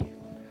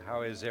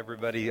How is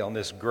everybody on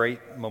this great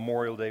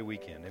Memorial Day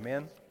weekend?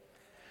 Amen?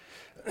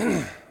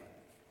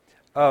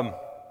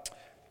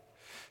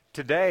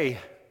 Today,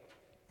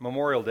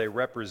 Memorial Day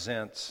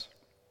represents,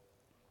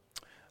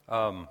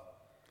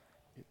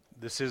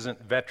 this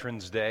isn't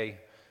Veterans Day.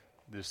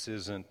 This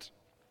isn't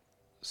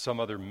some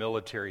other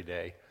military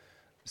day.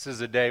 This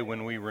is a day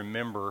when we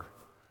remember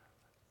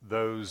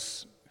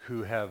those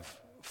who have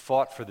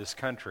fought for this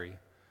country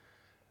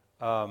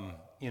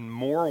in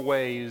more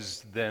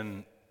ways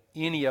than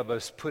any of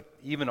us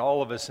even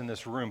all of us in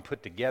this room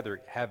put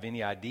together have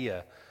any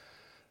idea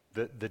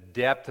the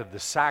depth of the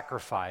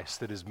sacrifice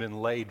that has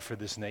been laid for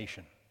this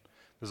nation.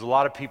 There's a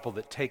lot of people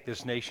that take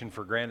this nation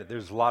for granted.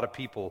 There's a lot of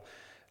people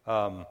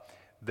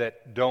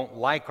that don't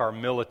like our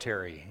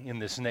military in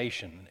this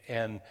nation.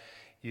 And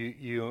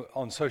you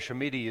on social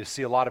media, you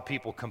see a lot of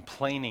people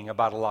complaining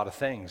about a lot of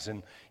things.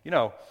 And,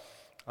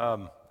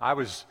 I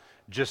was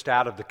just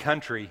out of the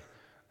country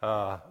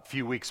a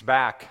few weeks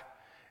back.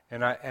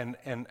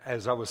 And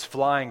as I was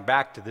flying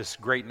back to this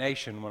great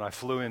nation, when I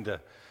flew into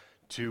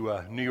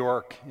New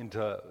York,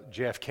 into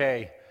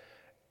JFK,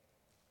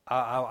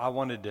 I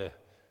wanted to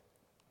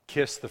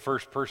kiss the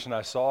first person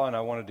I saw, and I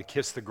wanted to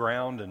kiss the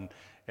ground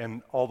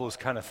and all those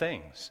kind of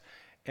things.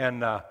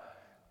 And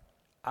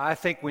I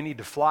think we need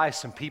to fly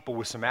some people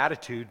with some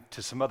attitude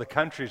to some other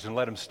countries and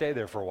let them stay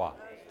there for a while.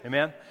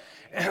 Amen?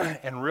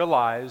 And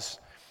realize,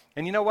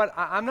 and you know what?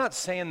 I'm not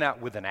saying that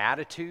with an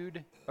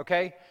attitude,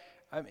 okay?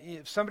 I mean,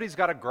 if somebody's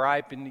got a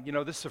gripe, and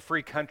this is a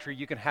free country,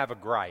 you can have a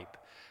gripe.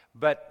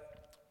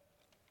 But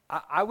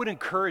I would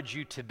encourage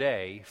you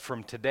today,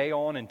 from today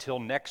on until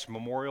next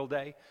Memorial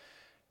Day,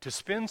 to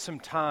spend some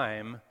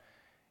time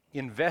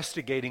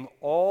investigating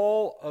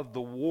all of the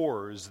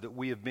wars that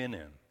we have been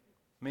in.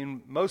 I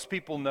mean, most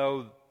people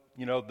know,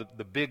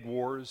 the big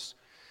wars,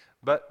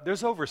 but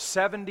there's over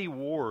 70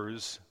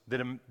 wars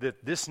that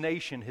this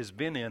nation has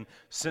been in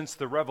since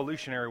the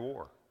Revolutionary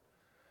War.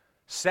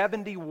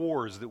 70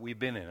 wars that we've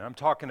been in. I'm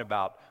talking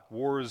about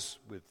wars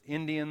with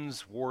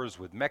Indians, wars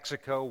with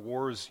Mexico,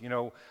 wars,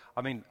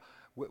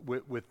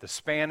 with the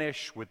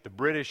Spanish, with the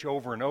British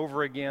over and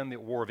over again. The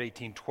War of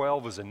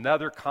 1812 was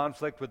another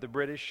conflict with the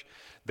British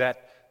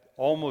that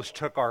almost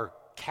took our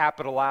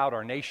capital out,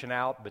 our nation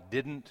out, but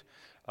didn't.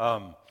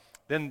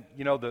 Then,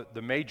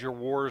 the major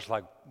wars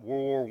like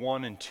World War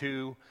I and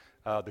II,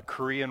 the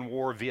Korean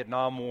War,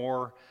 Vietnam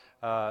War,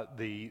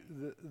 the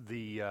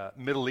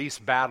Middle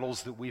East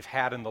battles that we've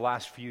had in the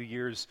last few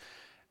years.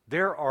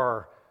 There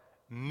are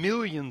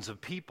millions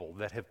of people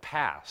that have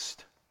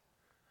passed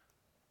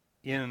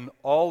in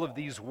all of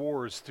these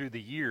wars through the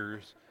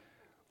years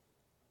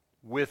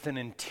with an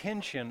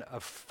intention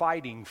of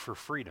fighting for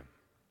freedom.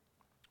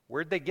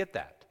 Where'd they get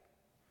that?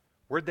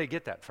 Where'd they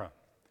get that from?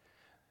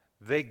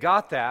 They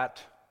got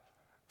that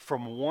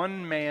from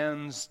one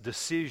man's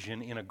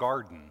decision in a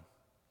garden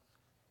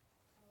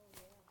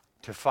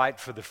to fight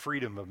for the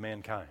freedom of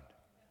mankind.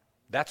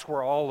 That's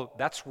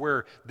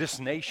where this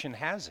nation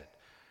has it.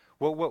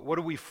 What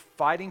are we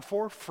fighting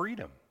for?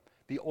 Freedom.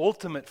 The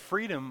ultimate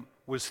freedom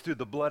was through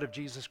the blood of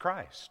Jesus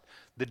Christ.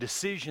 The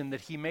decision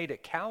that he made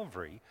at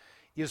Calvary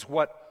is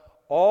what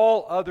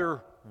all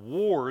other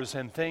wars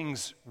and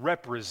things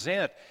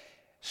represent.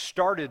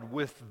 Started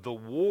with the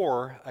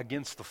war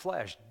against the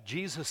flesh.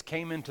 Jesus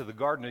came into the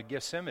Garden of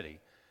Gethsemane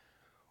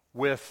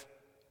with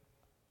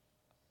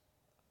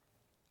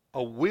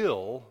a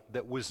will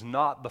that was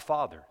not the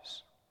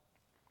Father's.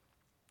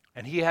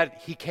 And he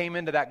came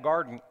into that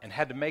garden and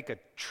had to make a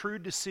true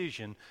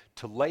decision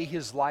to lay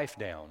his life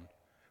down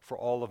for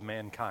all of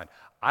mankind.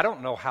 I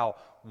don't know how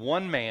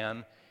one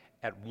man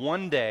at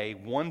one day,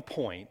 one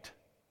point,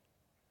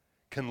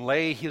 can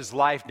lay his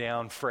life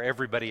down for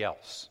everybody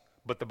else.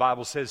 But the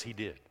Bible says he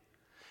did.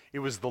 It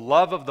was the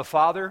love of the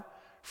Father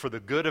for the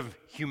good of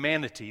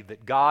humanity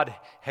that God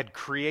had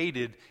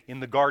created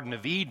in the Garden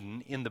of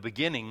Eden in the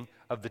beginning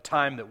of the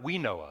time that we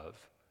know of.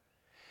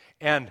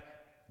 And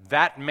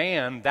that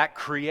man, that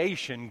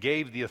creation,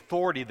 gave the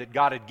authority that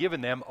God had given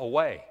them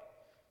away.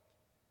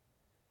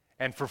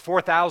 And for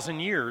 4,000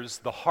 years,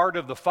 the heart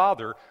of the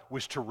Father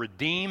was to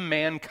redeem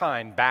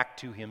mankind back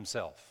to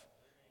himself.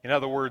 In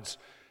other words,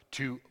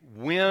 to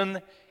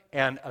win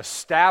and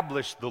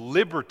establish the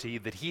liberty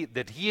that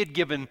he had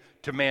given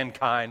to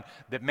mankind,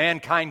 that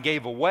mankind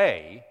gave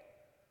away,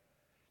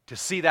 to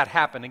see that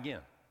happen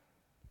again.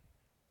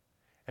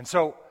 And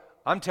so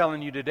I'm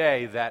telling you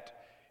today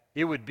that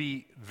it would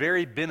be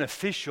very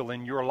beneficial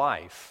in your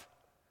life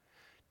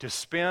to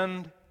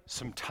spend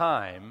some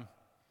time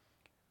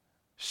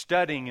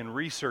studying and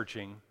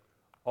researching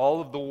all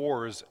of the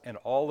wars and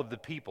all of the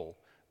people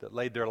that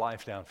laid their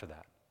life down for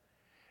that.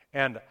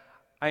 And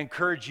I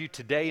encourage you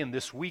today and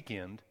this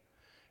weekend,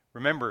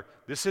 remember,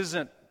 this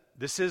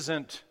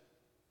isn't,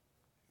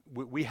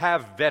 we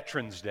have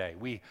Veterans Day.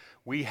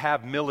 We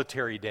have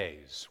military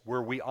days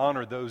where we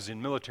honor those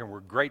in military, and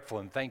we're grateful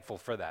and thankful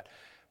for that.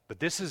 But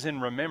this is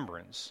in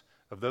remembrance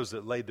of those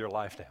that laid their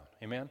life down.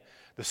 Amen?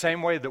 The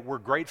same way that we're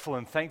grateful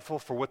and thankful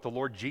for what the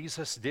Lord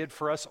Jesus did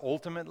for us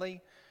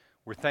ultimately,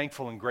 we're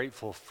thankful and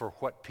grateful for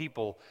what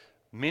people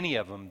many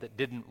of them that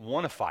didn't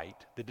want to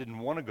fight, that didn't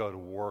want to go to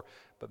war,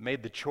 but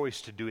made the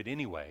choice to do it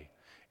anyway,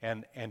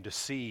 and to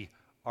see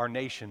our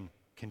nation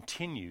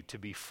continue to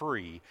be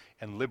free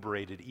and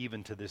liberated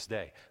even to this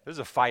day. There's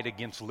a fight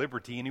against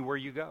liberty anywhere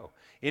you go.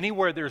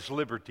 Anywhere there's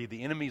liberty,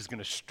 the enemy is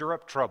going to stir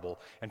up trouble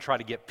and try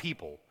to get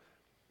people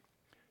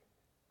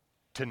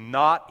to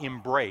not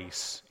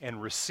embrace and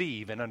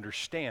receive and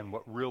understand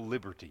what real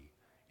liberty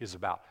is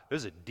about.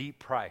 There's a deep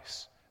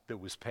price that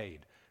was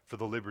paid for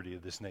the liberty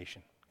of this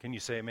nation. Can you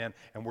say amen?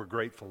 And we're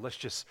grateful. Let's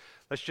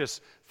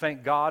just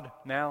thank God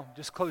now.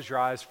 Just close your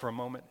eyes for a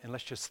moment and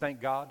let's just thank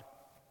God.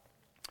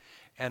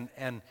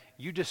 And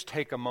you just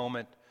take a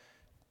moment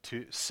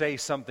to say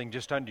something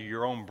just under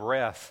your own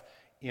breath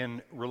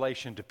in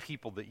relation to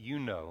people that you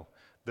know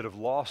that have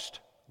lost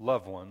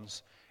loved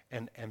ones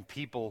and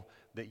people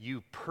that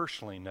you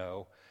personally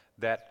know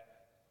that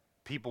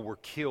people were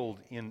killed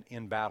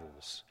in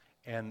battles.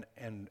 And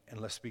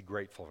let's be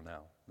grateful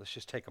now. Let's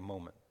just take a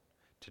moment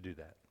to do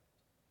that.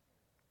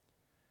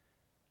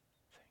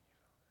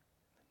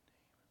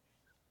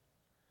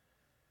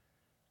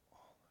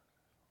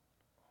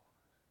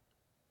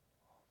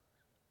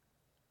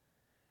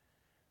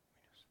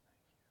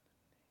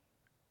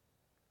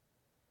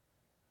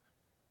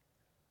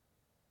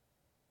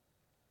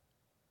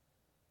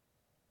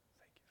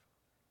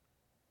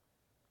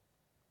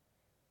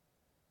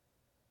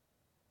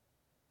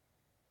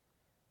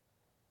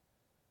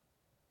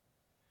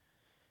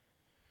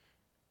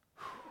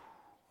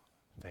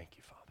 Thank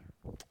you,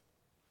 Father.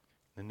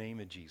 In the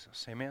name of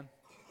Jesus. Amen.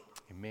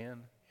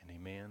 Amen and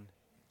amen and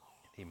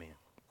amen.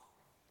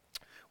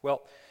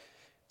 Well,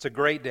 it's a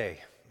great day.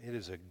 It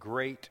is a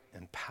great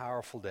and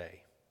powerful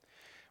day.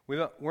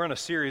 We're on a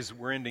series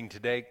we're ending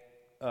today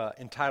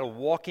entitled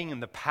Walking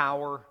in the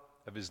Power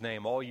of His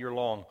Name. All year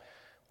long,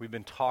 we've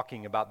been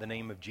talking about the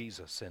name of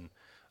Jesus and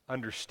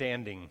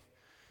understanding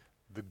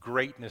the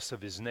greatness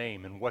of His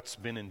name and what's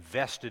been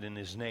invested in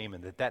His name,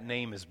 and that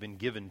name has been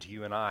given to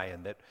you and I,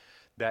 and that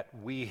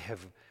we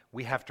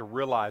have to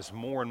realize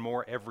more and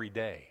more every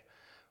day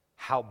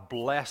how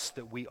blessed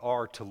that we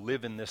are to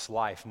live in this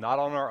life, not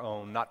on our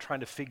own, not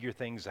trying to figure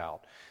things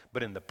out,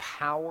 but in the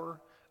power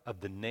of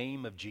the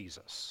name of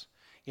Jesus.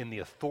 In the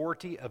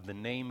authority of the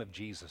name of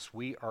Jesus,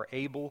 we are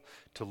able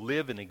to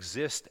live and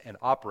exist and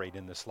operate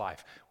in this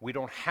life. We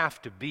don't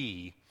have to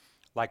be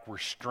like we're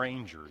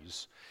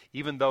strangers,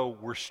 even though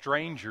we're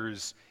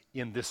strangers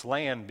in this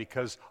land,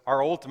 because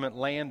our ultimate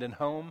land and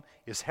home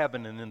is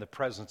heaven and in the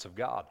presence of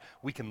God.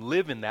 We can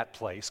live in that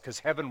place because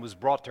heaven was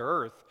brought to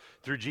earth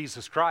through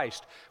Jesus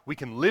Christ. We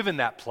can live in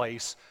that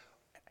place,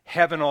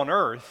 heaven on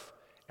earth,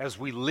 as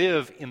we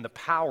live in the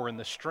power and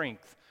the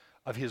strength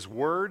of His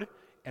Word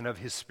and of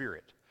His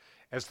Spirit.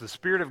 As the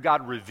Spirit of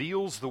God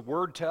reveals the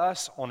Word to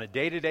us on a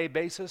day-to-day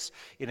basis,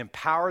 it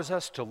empowers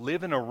us to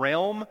live in a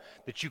realm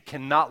that you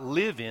cannot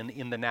live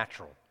in the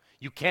natural.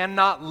 You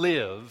cannot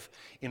live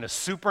in a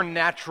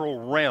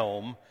supernatural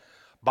realm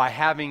by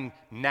having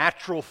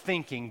natural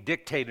thinking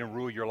dictate and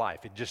rule your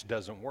life. It just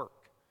doesn't work.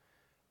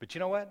 But you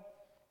know what?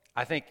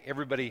 I think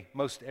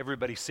most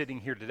everybody sitting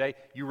here today,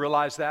 you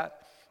realize that.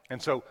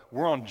 And so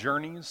we're on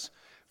journeys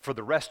for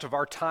the rest of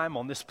our time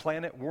on this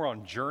planet. We're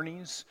on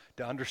journeys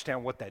to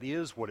understand what that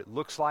is, what it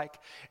looks like,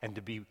 and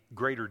to be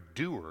greater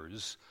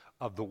doers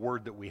of the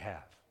word that we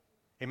have.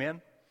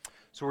 Amen?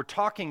 So we're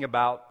talking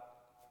about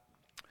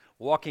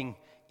walking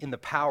in the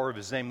power of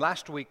His name.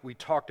 Last week we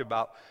talked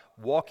about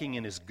walking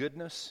in His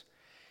goodness.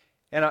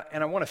 And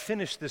I want to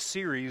finish this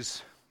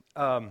series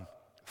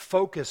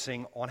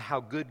focusing on how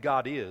good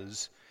God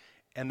is,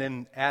 and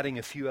then adding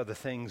a few other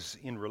things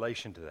in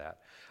relation to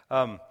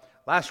that.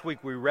 Last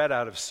week we read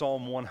out of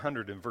Psalm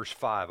 100 in verse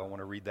 5. I want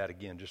to read that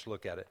again. Just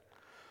look at it.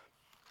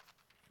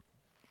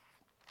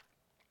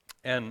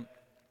 And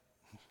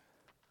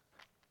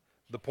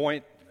the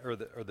point or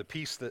the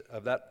piece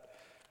of that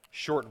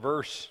short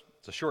verse,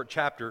 it's a short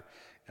chapter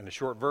and a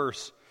short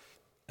verse,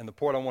 and the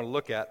point I want to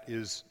look at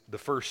is the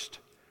first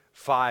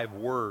 5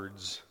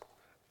 words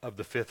of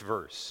the 5th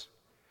verse.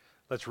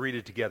 Let's read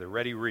it together.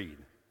 Ready, read.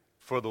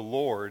 For the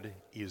Lord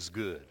is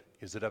good.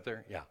 Is it up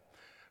there? Yeah.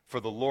 For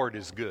the Lord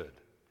is good.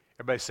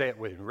 Everybody say it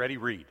with me. Ready,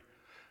 read.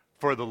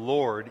 For the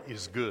Lord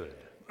is good.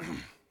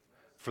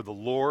 For the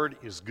Lord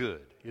is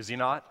good. Is He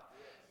not?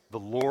 The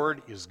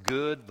Lord is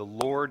good. The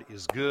Lord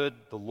is good.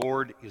 The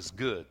Lord is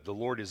good. The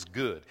Lord is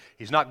good.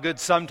 He's not good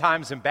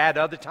sometimes and bad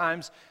other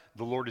times.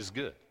 The Lord is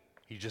good.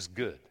 He's just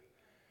good.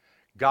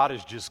 God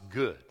is just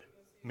good.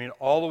 I mean,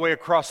 all the way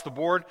across the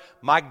board,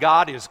 my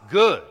God is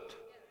good.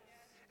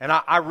 And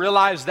I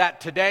realize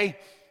that today,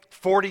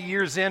 40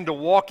 years into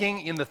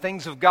walking in the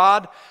things of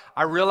God,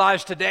 I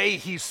realize today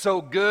He's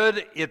so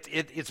good,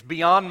 it's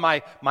beyond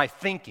my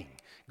thinking.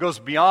 It goes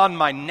beyond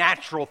my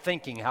natural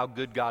thinking how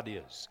good God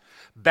is.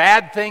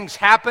 Bad things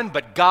happen,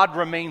 but God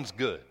remains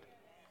good.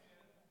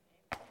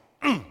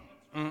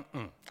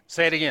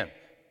 Say it again.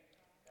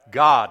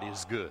 God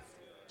is good.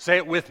 Say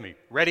it with me.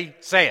 Ready?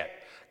 Say it.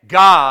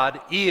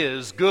 God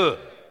is good.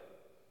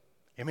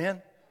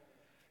 Amen?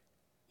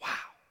 Wow.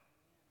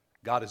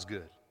 God is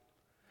good.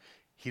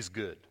 He's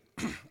good.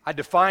 I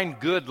defined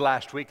good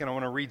last week, and I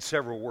want to read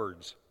several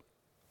words.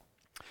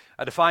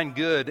 I defined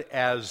good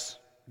as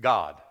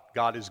God.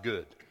 God is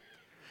good.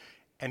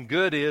 And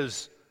good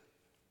is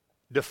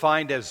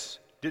defined as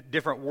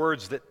different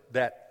words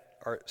that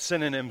are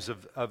synonyms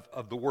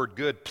of the word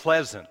good: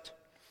 pleasant,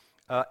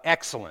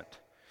 excellent,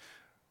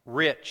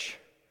 rich,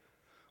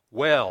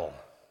 well,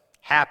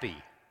 happy,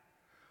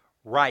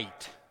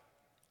 right,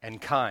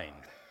 and kind.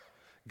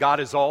 God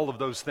is all of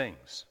those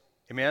things.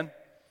 Amen?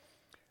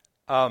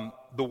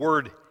 The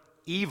word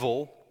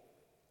evil,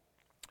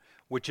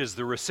 which is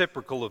the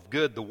reciprocal of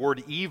good, the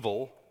word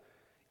evil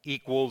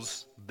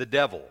equals the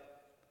devil.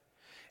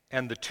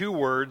 And the two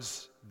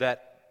words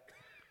that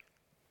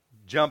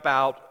jump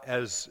out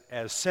as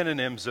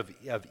synonyms of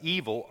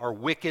evil are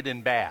wicked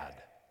and bad.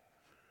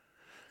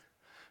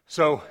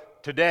 So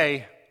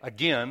today,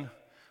 again,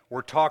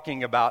 we're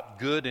talking about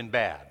good and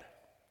bad.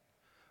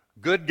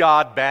 Good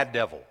God, bad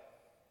devil.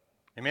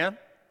 Amen?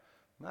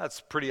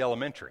 That's pretty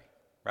elementary,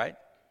 right?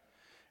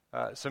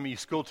 Some of you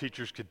school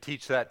teachers could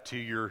teach that to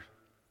your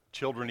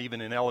children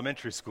even in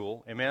elementary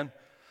school. Amen?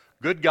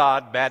 Good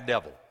God, bad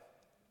devil.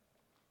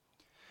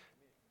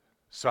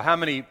 So how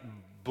many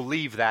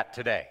believe that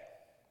today?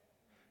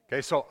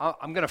 Okay, so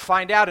I'm going to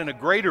find out in a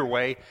greater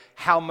way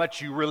how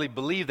much you really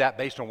believe that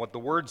based on what the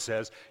Word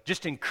says,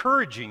 just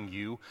encouraging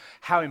you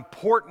how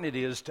important it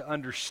is to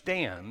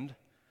understand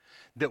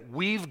that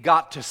we've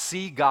got to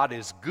see God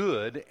as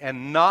good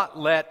and not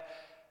let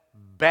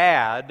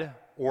bad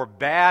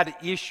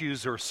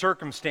issues or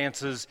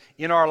circumstances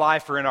in our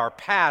life or in our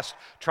past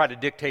try to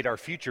dictate our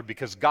future,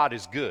 because God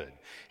is good.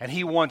 And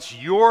He wants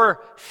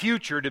your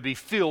future to be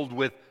filled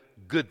with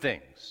good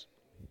things.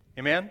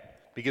 Amen?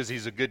 Because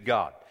He's a good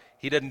God.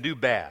 He doesn't do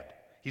bad.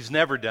 He's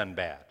never done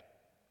bad.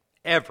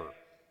 Ever.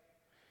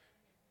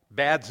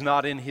 Bad's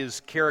not in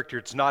His character.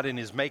 It's not in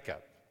His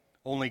makeup.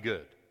 Only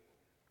good.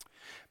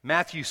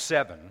 Matthew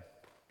 7.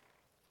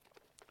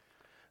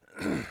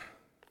 And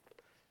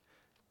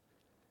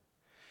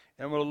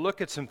I'm going to look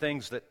at some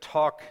things that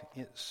talk,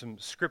 some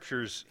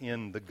scriptures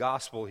in the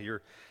gospel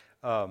here,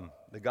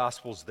 the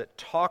gospels that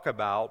talk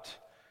about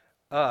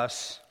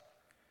us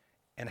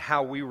and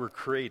how we were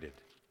created.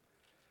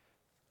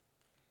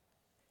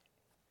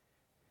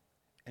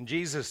 And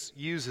Jesus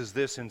uses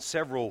this in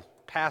several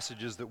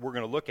passages that we're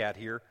going to look at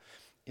here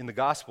in the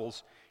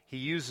Gospels. He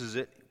uses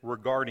it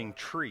regarding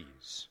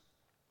trees.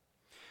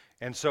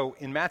 And so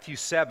in Matthew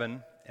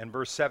 7 and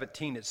verse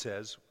 17 it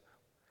says,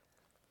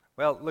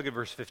 well, look at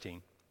verse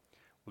 15.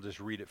 We'll just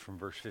read it from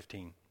verse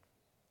 15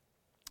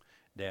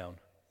 down.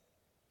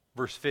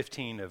 Verse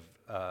 15 of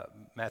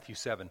Matthew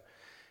 7.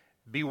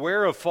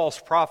 Beware of false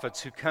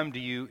prophets who come to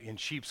you in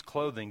sheep's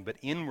clothing, but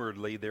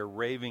inwardly they're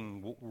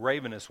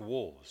ravenous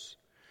wolves.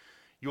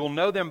 You will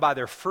know them by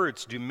their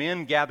fruits. Do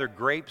men gather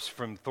grapes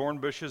from thorn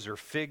bushes or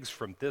figs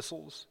from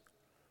thistles?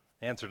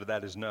 The answer to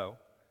that is no.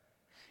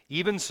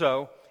 Even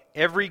so,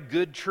 every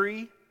good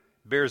tree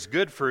bears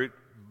good fruit,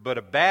 but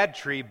a bad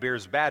tree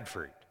bears bad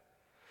fruit.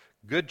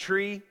 Good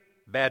tree,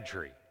 bad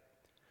tree.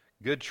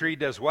 Good tree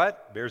does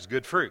what? Bears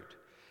good fruit.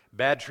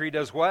 Bad tree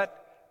does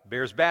what?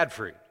 Bears bad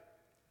fruit.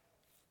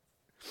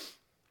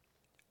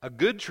 A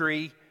good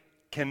tree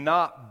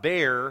cannot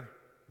bear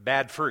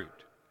bad fruit,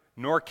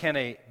 nor can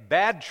a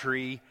bad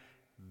tree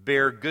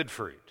bear good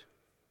fruit.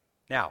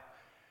 Now,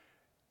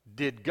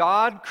 did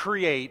God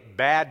create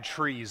bad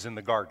trees in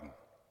the garden?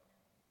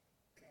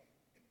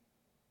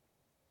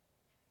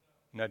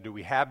 Now, do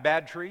we have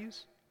bad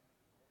trees?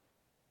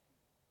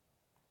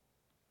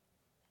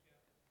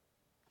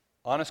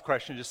 Honest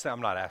question, just say,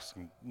 I'm not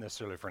asking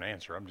necessarily for an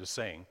answer. I'm just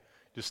saying,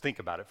 just think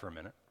about it for a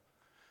minute.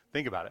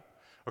 Think about it.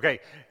 Okay,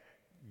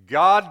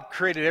 God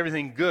created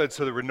everything good,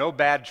 so there were no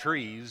bad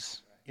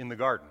trees in the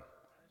garden.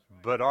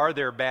 But are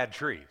there bad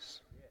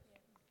trees?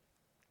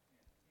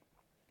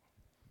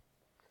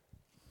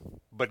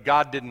 But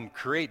God didn't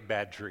create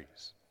bad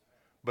trees.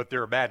 But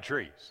there are bad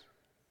trees.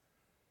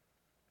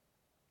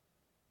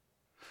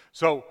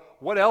 So,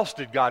 what else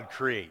did God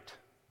create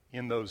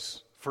in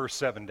those first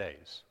 7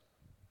 days?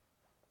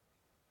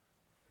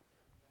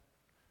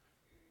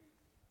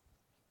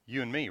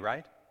 You and me,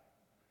 right?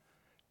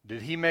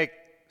 Did He make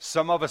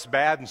some of us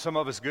bad and some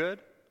of us good?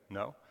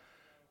 No.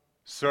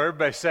 So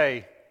everybody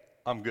say,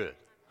 I'm good.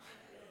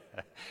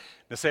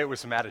 Now say it with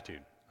some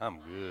attitude. I'm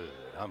good.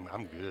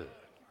 I'm good.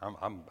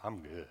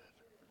 I'm good.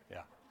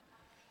 Yeah.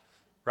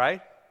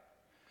 Right?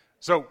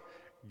 So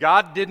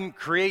God didn't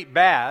create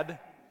bad,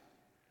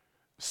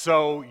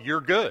 so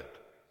you're good.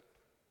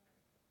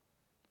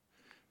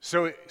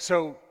 So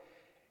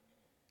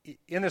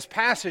in this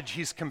passage,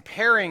 He's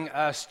comparing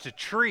us to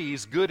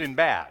trees, good and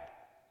bad.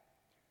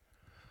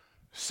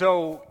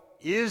 So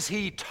is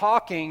He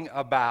talking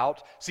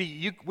about,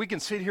 we can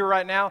sit here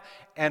right now,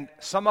 and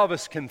some of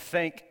us can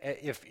think,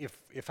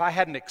 if I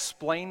hadn't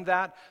explained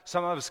that,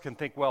 some of us can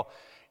think, well,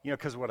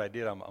 because of what I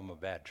did, I'm a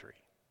bad tree.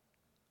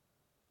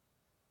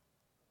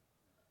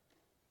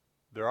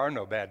 There are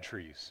no bad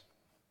trees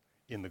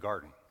in the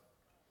garden.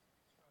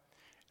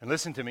 And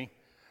listen to me,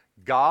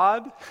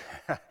 God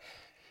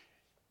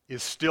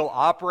is still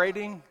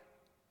operating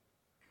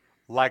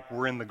like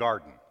we're in the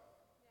garden.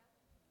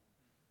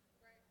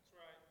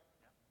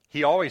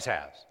 He always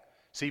has.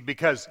 See,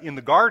 because in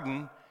the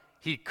garden,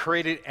 he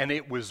created, and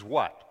it was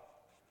what?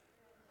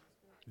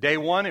 Day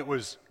 1, it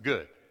was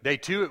good. Day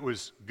 2, it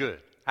was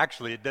good.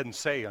 Actually, it doesn't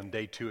say on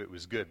day 2 it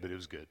was good, but it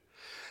was good.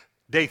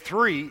 Day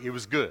 3, it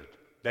was good.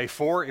 Day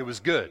 4, it was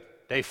good.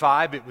 Day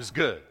 5, it was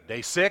good.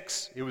 Day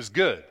 6, it was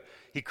good.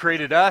 He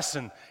created us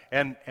and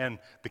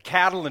the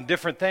cattle and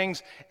different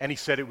things, and he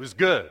said it was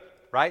good,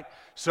 right?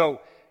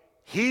 So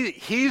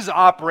he's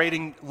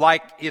operating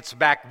like it's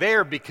back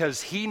there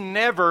because he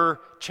never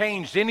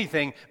changed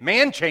anything.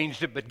 Man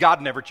changed it, but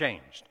God never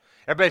changed.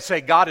 Everybody say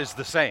God is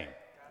the same.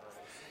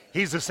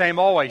 He's the same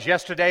always,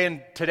 yesterday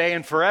and today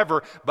and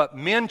forever, but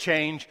men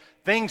change,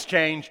 things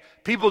change,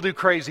 people do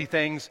crazy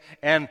things,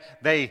 and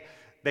they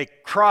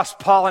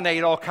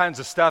cross-pollinate all kinds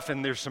of stuff,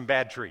 and there's some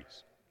bad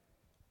trees.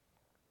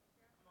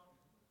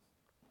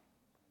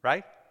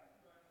 Right?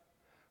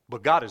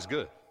 But God is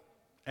good,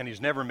 and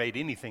he's never made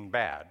anything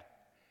bad.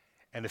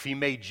 And if he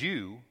made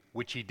you,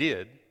 which he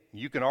did,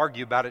 you can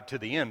argue about it to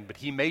the end, but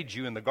he made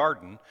you in the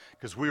garden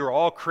because we were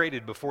all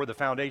created before the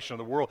foundation of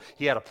the world.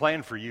 He had a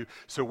plan for you.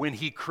 So when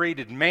he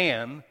created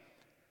man,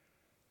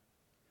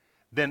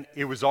 then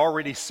it was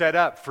already set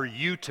up for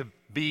you to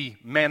be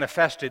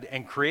manifested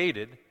and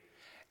created.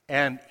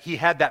 And he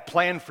had that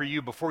plan for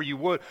you before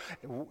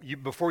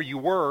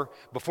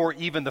before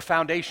even the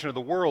foundation of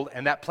the world,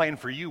 and that plan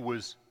for you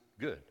was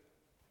good.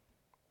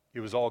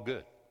 It was all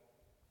good.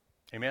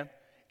 Amen?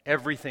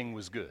 Everything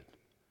was good.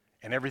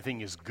 And everything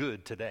is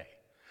good today.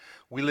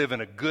 We live in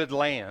a good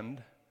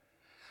land.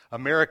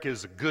 America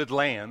is a good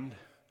land.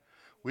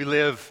 We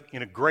live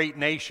in a great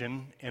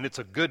nation, and it's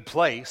a good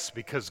place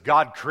because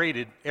God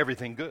created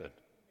everything good.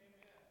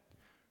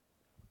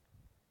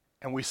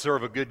 And we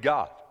serve a good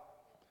God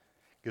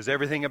because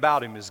everything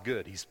about him is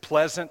good. He's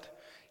pleasant,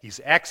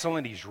 he's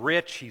excellent, he's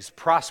rich, he's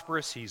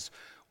prosperous, he's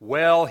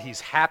well,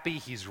 he's happy,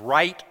 he's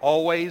right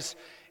always,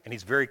 and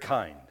he's very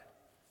kind.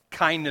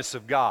 Kindness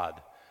of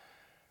God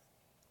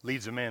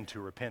leads a man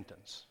to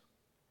repentance.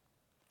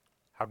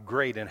 How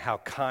great and how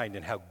kind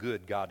and how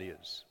good God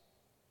is.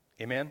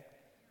 Amen?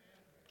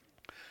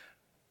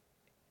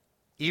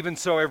 Even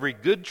so, every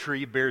good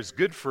tree bears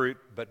good fruit,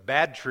 but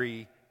bad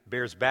tree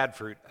bears bad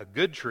fruit. A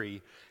good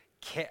tree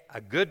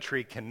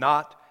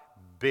cannot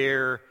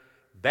bear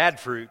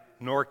bad fruit,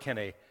 nor can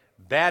a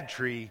bad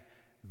tree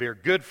bear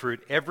good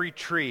fruit. Every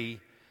tree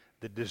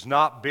that does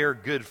not bear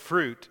good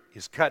fruit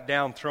is cut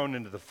down, thrown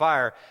into the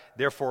fire.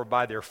 Therefore,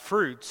 by their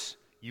fruits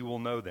you will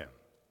know them.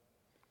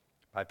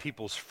 By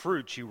people's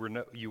fruits you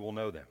will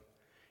know them.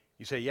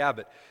 You say, yeah,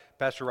 but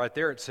Pastor, right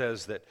there it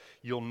says that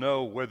you'll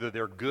know whether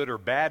they're good or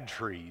bad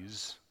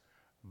trees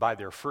by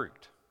their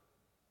fruit.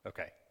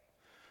 Okay,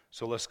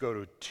 so let's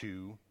go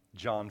to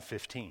John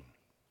 15.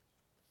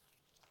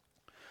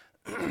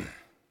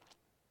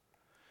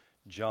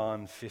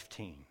 John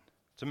 15.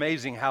 It's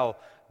amazing how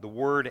the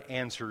Word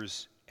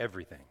answers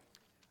everything.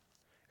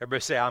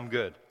 Everybody say, I'm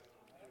good.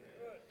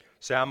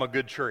 Say, I'm a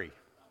good tree.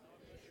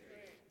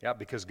 Yeah,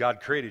 because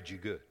God created you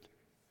good.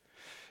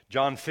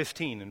 John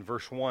 15 and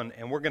verse 1,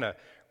 and we're going to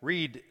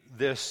read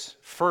this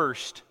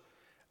first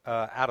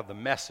out of the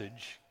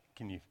Message.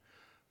 Can you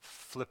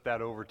flip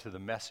that over to the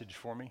Message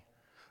for me?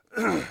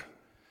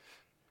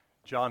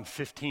 John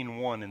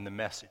 15:1 in the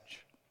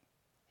Message.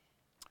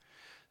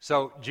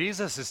 So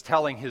Jesus is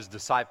telling his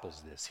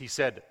disciples this. He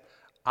said,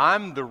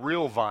 I'm the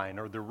real vine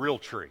or the real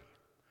tree.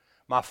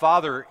 My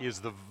Father is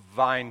the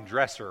vine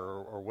dresser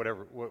or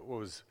whatever. What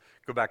was,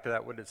 go back to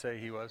that, what did it say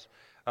he was?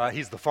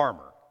 He's the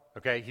farmer,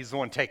 okay? He's the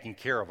one taking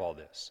care of all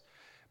this.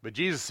 But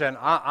Jesus said,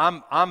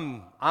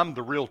 I'm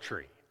the real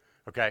tree,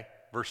 okay?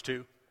 Verse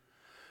 2.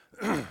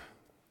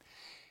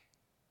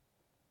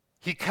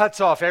 He cuts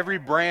off every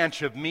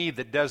branch of me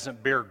that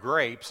doesn't bear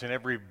grapes, and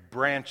every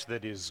branch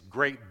that is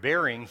grape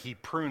bearing, he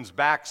prunes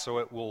back so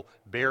it will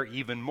bear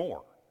even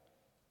more.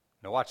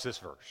 Now watch this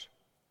verse.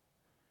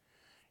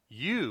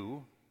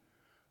 You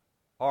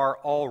are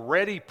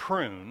already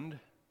pruned.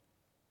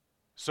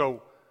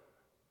 So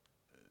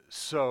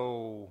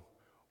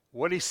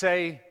what did he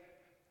say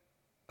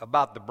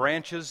about the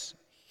branches?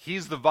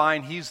 He's the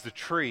vine, he's the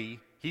tree,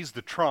 he's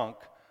the trunk,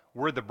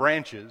 we're the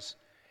branches.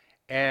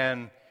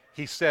 And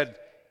he said,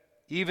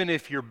 even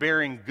if you're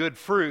bearing good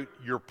fruit,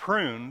 you're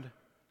pruned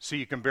so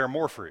you can bear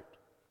more fruit.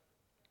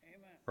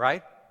 Amen.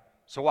 Right?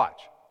 So watch.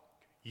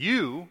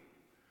 You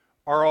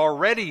are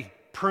already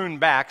pruned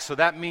back, so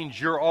that means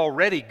you're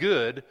already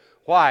good.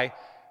 Why?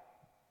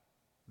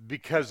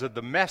 Because of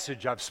the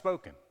message I've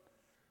spoken.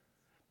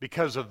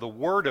 Because of the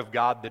word of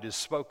God that is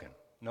spoken.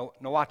 Now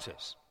watch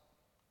this.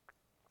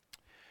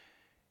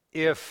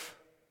 If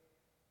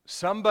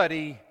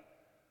somebody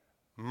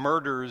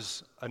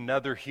murders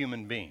another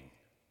human being,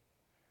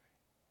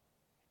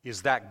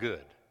 is that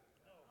good?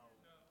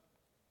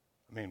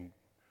 I mean,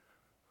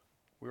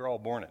 we were all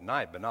born at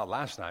night, but not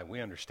last night.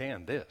 We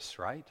understand this,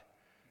 right?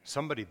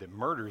 Somebody that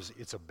murders,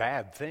 it's a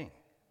bad thing.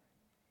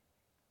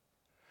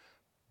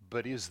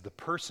 But is the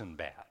person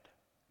bad?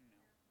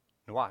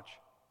 Now watch.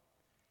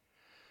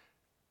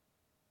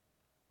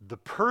 the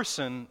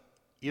person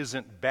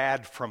isn't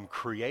bad from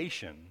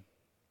creation.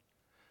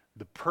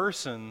 The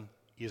person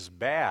is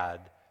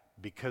bad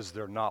because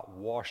they're not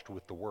washed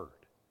with the Word.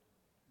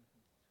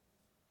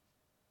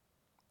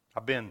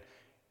 I've been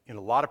in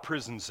a lot of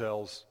prison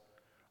cells.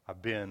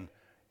 I've been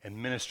and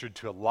ministered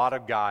to a lot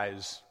of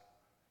guys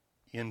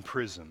in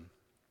prison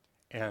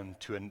and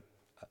to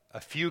a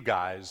few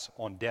guys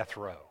on death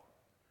row.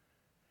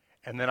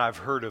 And then I've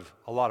heard of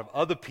a lot of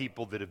other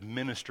people that have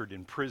ministered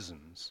in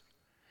prisons.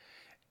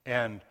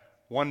 And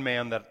one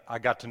man that I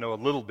got to know a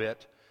little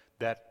bit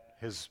that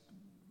has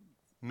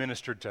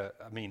ministered to,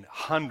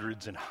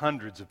 hundreds and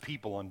hundreds of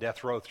people on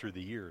death row through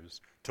the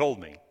years, told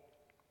me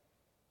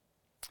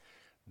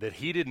that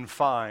he didn't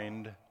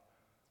find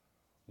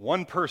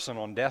one person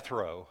on death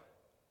row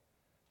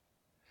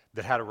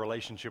that had a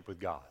relationship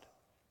with God.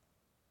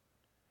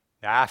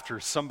 Now, after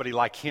somebody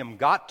like him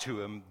got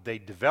to him, they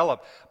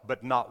developed,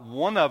 but not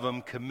one of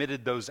them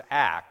committed those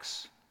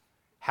acts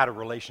had a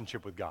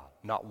relationship with God.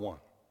 Not one.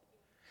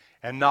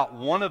 And not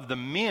one of the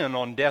men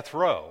on death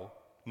row,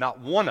 not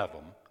one of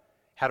them,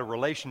 had a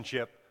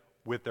relationship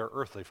with their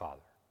earthly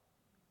father.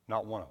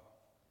 Not one of them.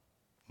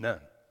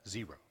 None.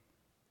 Zero.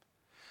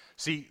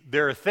 See,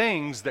 there are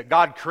things that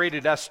God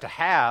created us to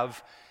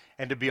have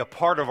and to be a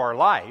part of our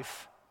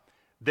life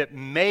that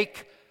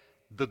make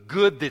the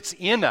good that's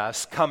in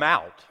us come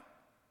out.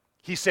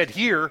 He said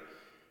here,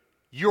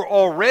 you're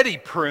already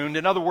pruned.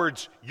 In other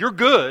words, you're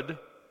good,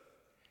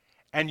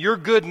 and you're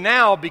good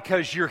now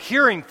because you're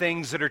hearing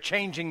things that are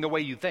changing the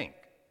way you think.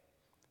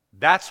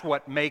 That's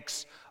what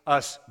makes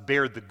us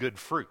bear the good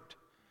fruit.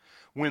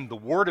 When the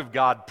Word of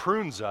God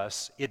prunes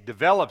us, it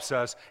develops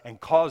us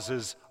and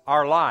causes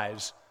our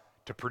lives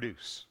to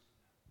produce.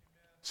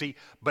 See,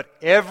 but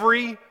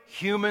every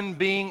human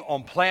being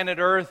on planet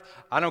Earth,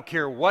 I don't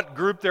care what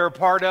group they're a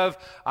part of,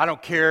 I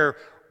don't care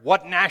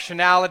what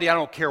nationality, I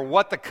don't care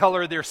what the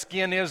color of their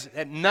skin is,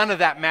 none of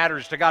that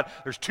matters to God.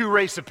 There's two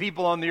races of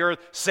people on the earth,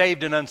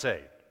 saved and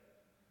unsaved.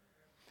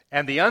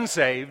 And the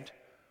unsaved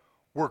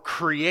were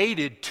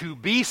created to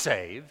be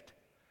saved,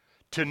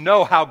 to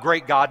know how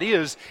great God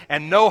is,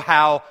 and know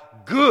how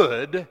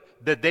good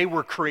that they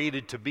were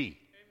created to be.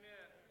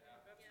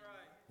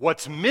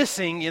 What's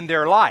missing in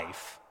their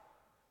life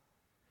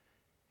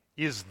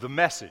is the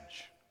message.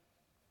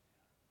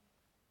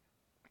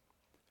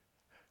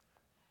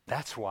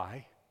 That's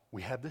why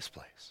we have this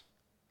place.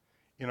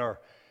 In our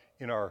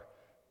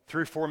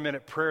 3 or 4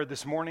 minute prayer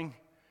this morning,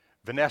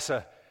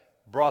 Vanessa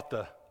brought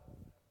the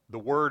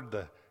word,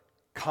 the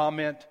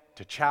comment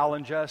to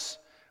challenge us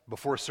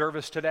before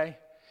service today,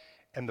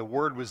 and the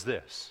word was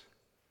this.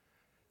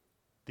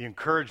 The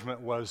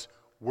encouragement was,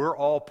 we're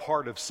all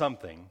part of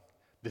something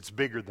that's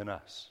bigger than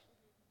us.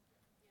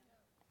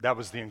 That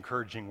was the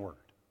encouraging word.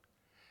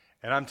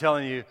 And I'm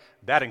telling you,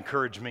 that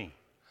encouraged me.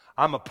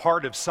 I'm a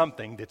part of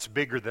something that's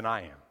bigger than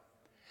I am.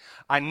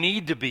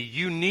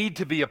 You need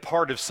to be a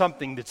part of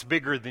something that's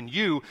bigger than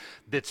you,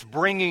 that's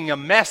bringing a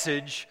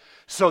message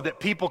so that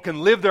people can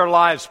live their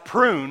lives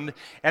pruned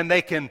and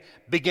they can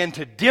begin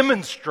to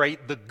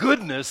demonstrate the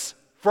goodness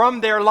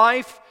from their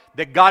life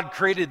that God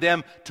created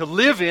them to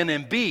live in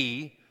and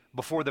be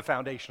before the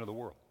foundation of the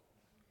world.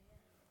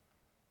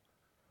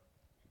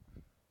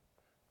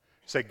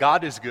 Say,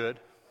 God is good.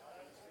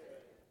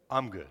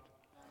 I'm good.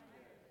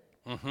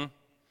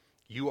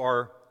 You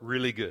are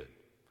really good.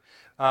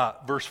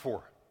 Verse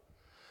 4.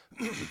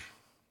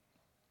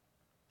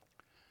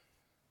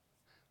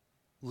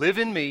 Live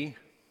in me,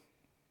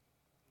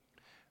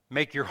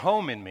 make your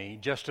home in me,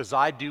 just as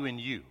I do in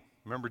you.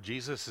 Remember,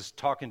 Jesus is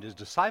talking to his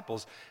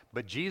disciples,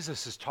 but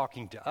Jesus is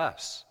talking to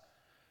us.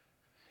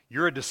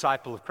 You're a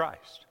disciple of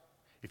Christ.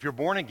 If you're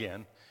born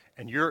again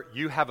and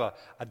you have a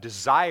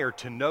desire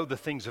to know the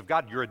things of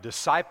God, you're a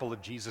disciple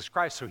of Jesus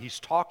Christ. So he's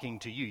talking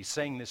to you. He's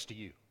saying this to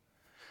you.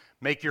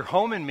 Make your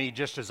home in me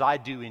just as I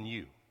do in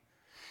you.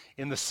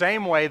 In the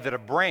same way that a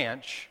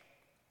branch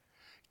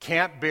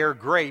can't bear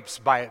grapes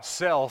by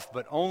itself,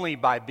 but only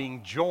by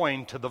being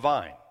joined to the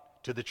vine,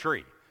 to the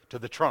tree, to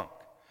the trunk.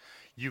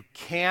 You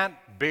can't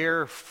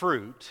bear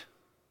fruit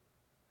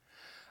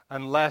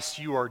unless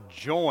you are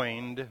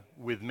joined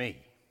with me.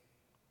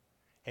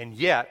 And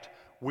yet,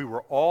 we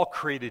were all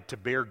created to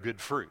bear good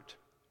fruit.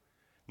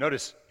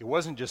 Notice, it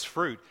wasn't just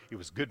fruit, it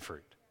was good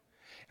fruit.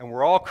 And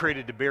we're all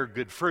created to bear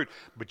good fruit,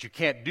 but you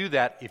can't do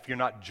that if you're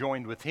not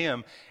joined with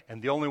him.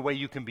 And the only way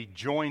you can be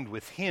joined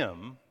with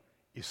him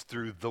is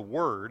through the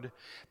Word,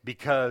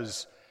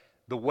 because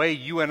the way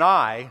you and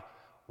I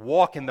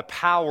walk in the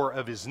power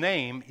of his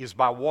name is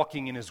by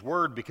walking in his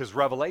Word, because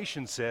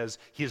Revelation says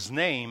his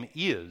name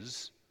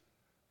is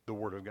the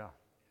Word of God.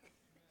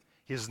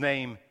 His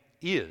name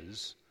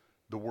is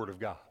the Word of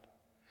God.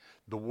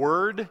 The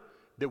Word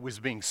that was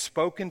being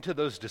spoken to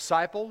those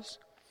disciples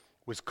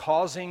was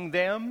causing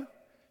them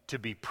to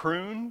be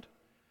pruned,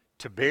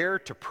 to bear,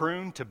 to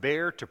prune, to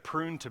bear, to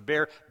prune, to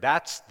bear.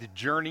 That's the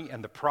journey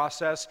and the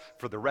process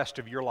for the rest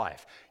of your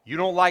life. You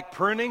don't like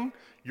pruning,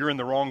 you're in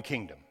the wrong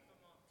kingdom.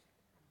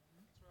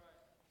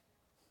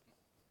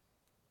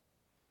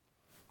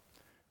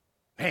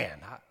 Man,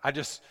 I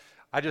just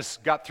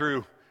got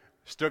through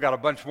Still got a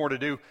bunch more to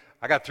do.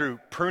 I got through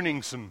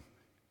pruning some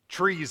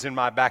trees in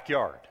my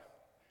backyard.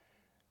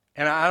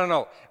 And I don't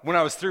know, when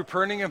I was through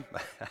pruning them,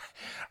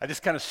 I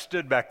just kind of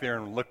stood back there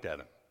and looked at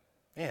them.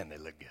 Man, they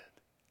look good.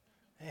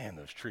 Man,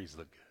 those trees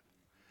look good.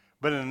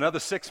 But in another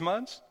 6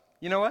 months,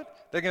 you know what?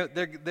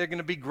 They're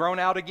gonna be grown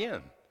out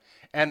again.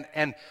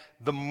 And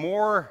the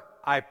more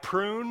I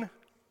prune,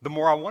 the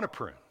more I want to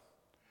prune.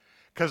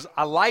 Because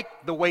I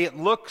like the way it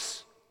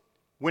looks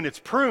when it's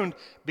pruned,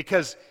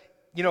 because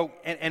you know,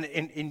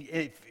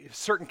 and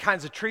certain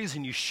kinds of trees,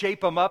 and you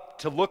shape them up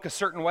to look a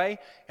certain way,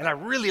 and I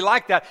really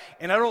like that.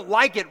 And I don't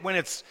like it when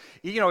it's,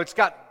 you know, it's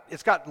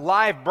got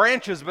live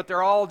branches, but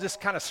they're all just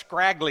kind of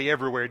scraggly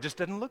everywhere. It just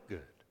doesn't look good.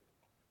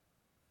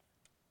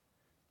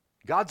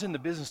 God's in the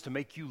business to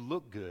make you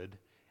look good,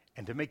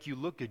 and to make you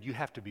look good, you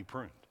have to be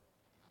pruned.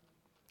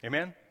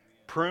 Amen?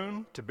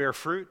 Prune to bear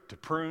fruit, to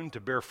prune to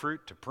bear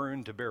fruit, to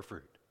prune to bear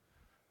fruit.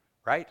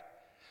 Right?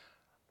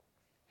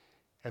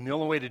 And the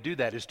only way to do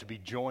that is to be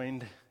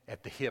joined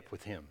at the hip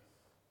with him.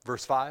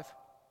 Verse 5.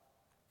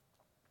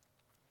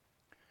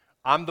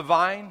 I'm the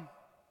vine,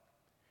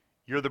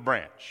 you're the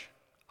branch.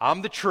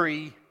 I'm the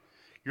tree,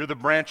 you're the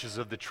branches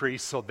of the tree,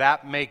 so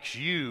that makes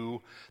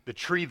you, the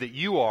tree that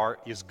you are,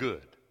 is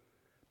good.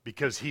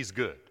 Because he's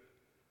good.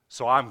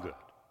 So I'm good.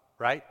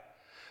 Right?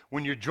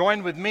 When you're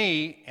joined with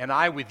me and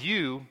I with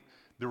you,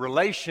 the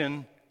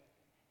relation,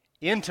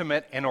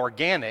 intimate and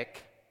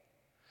organic,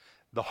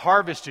 the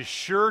harvest is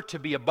sure to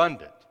be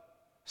abundant.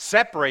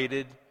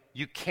 Separated,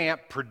 you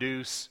can't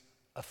produce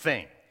a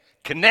thing.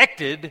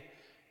 Connected,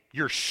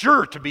 you're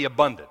sure to be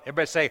abundant.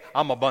 Everybody say,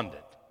 I'm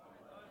abundant.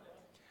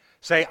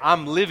 Say,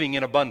 I'm living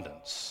in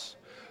abundance.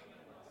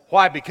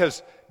 Why?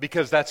 Because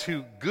that's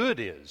who good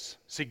is.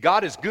 See,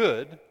 God is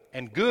good,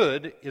 and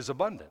good is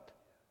abundant.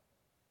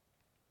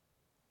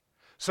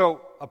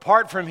 So,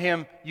 apart from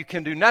him, you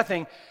can do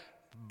nothing,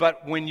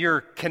 but when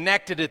you're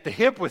connected at the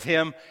hip with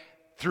him,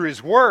 through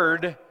his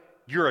word,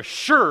 you're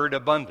assured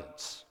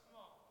abundance.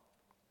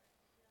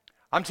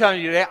 I'm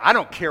telling you today, I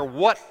don't care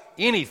what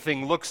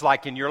anything looks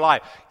like in your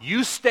life.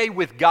 You stay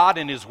with God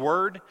in his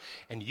word,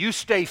 and you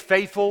stay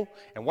faithful,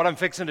 and what I'm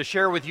fixing to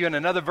share with you in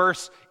another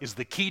verse is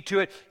the key to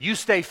it. You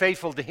stay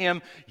faithful to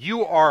him.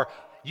 You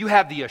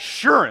have the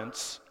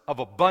assurance of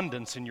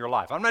abundance in your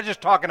life. I'm not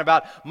just talking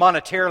about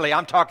monetarily,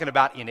 I'm talking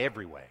about in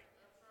every way.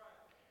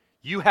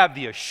 You have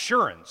the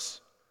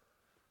assurance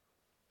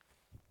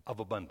of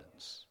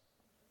abundance.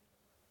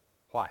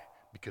 Why?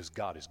 Because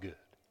God is good.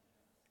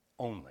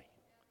 Only.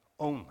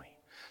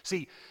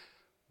 See,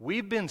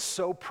 we've been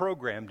so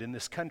programmed in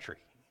this country.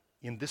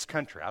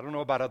 I don't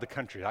know about other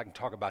countries, I can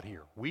talk about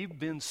here. We've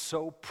been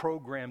so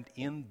programmed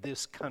in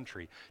this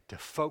country to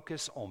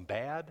focus on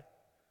bad,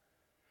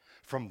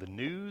 from the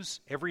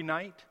news every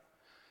night,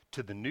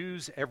 to the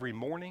news every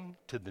morning,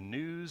 to the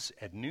news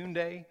at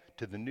noonday,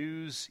 to the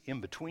news in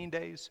between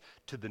days,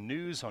 to the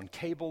news on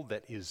cable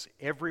that is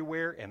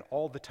everywhere and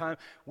all the time.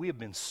 We have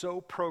been so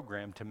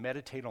programmed to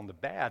meditate on the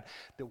bad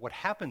that what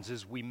happens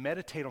is we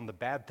meditate on the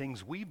bad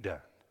things we've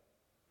done.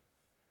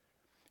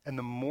 And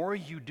the more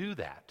you do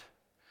that,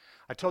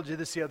 I told you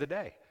this the other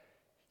day,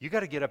 you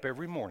got to get up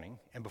every morning,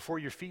 and before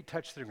your feet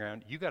touch the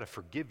ground, you got to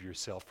forgive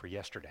yourself for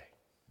yesterday.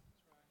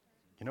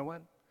 You know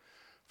what?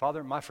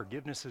 Father, my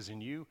forgiveness is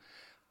in you.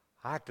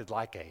 I acted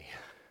like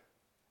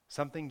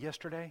something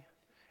yesterday,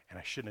 and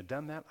I shouldn't have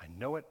done that. I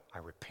know it. I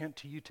repent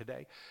to you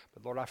today.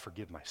 But Lord, I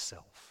forgive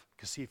myself.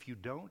 Because see, if you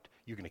don't,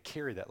 you're going to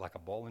carry that like a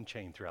ball and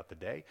chain throughout the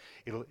day.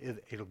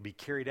 It'll be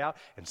carried out,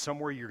 and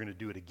somewhere you're going to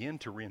do it again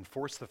to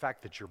reinforce the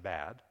fact that you're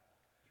bad.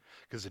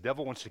 Because the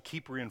devil wants to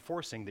keep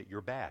reinforcing that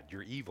you're bad,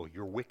 you're evil,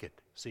 you're wicked.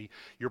 See,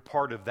 you're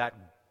part of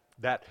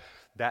that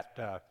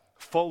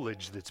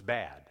foliage that's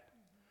bad.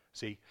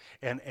 See,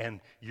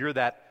 and you're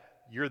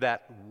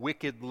that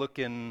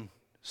wicked-looking,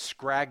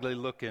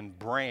 scraggly-looking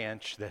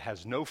branch that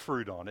has no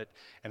fruit on it,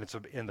 and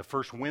the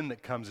first wind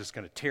that comes is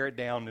going to tear it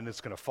down, and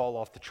it's going to fall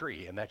off the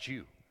tree, and that's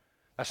you.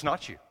 That's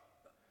not you.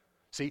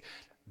 See,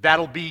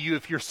 that'll be you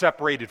if you're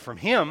separated from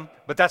him,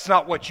 but that's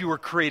not what you were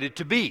created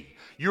to be.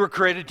 You were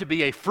created to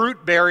be a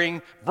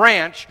fruit-bearing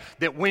branch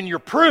that when you're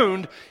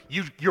pruned,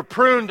 you're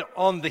pruned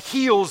on the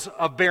heels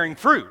of bearing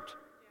fruit,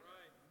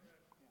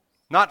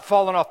 not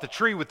falling off the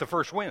tree with the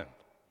first wind.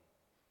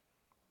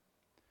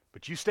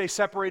 But you stay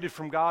separated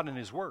from God and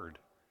his word,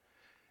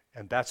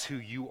 and that's who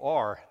you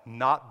are,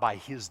 not by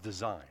his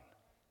design.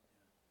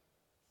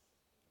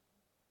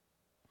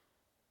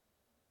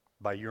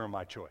 By your and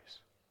my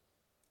choice.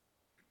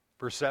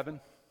 Verse 7,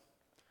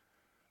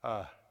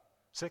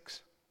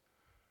 6,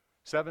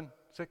 7,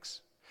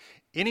 6.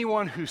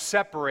 Anyone who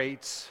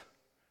separates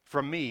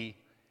from me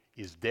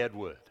is dead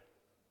wood.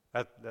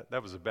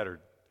 That's a better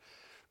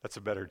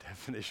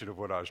definition of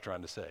what I was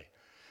trying to say.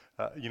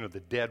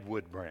 The dead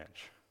wood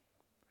branch.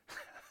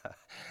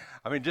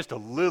 I mean, just a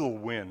little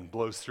wind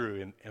blows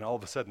through, and all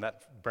of a sudden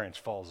that branch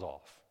falls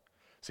off.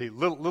 See,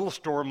 little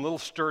storm, little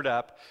stirred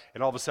up,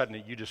 and all of a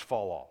sudden you just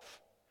fall off.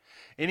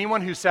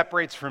 Anyone who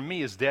separates from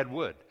me is dead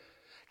wood,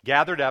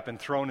 gathered up and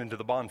thrown into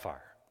the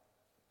bonfire.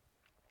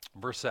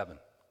 Verse 7.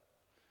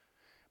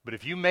 But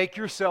if you make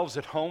yourselves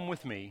at home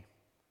with me,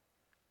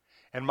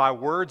 and my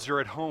words are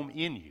at home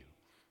in you,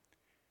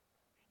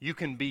 you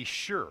can be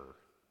sure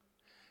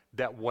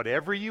that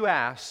whatever you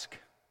ask,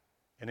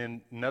 and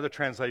in another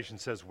translation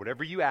says,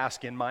 whatever you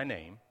ask in my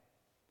name,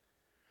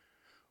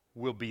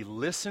 will be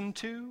listened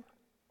to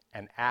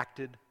and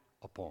acted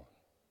upon.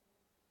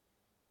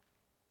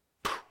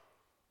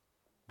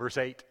 Verse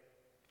 8.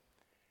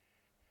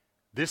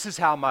 This is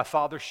how my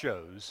Father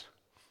shows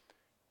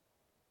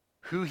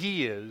who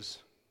He is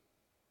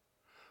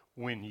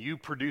when you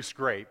produce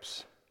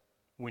grapes,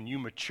 when you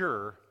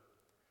mature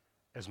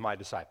as my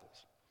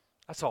disciples.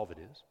 That's all that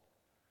is.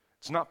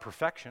 It's not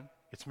perfection,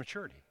 it's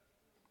maturity.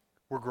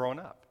 We're growing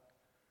up.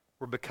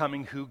 We're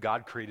becoming who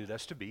God created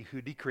us to be. Who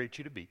did He create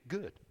you to be?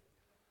 Good.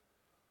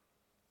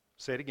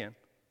 Say it again.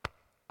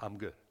 I'm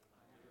good.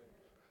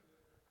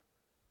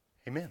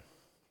 Amen.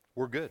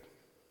 We're good.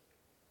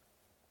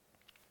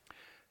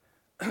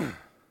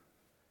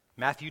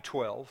 Matthew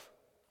 12.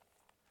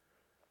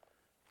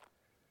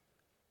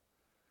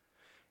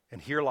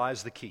 And here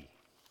lies the key.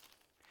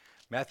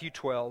 Matthew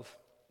 12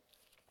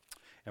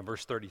 and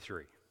verse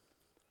 33.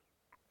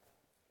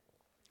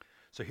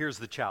 So here's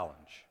the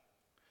challenge.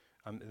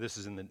 This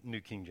is in the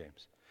New King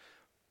James.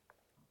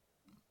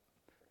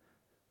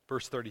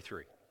 Verse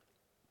 33.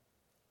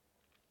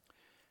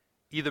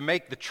 Either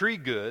make the tree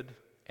good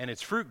and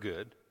its fruit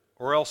good,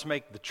 or else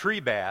make the tree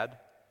bad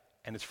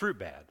and its fruit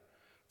bad.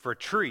 For a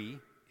tree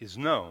is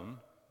known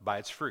by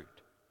its fruit.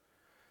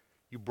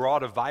 You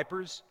brood of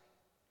vipers,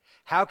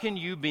 how can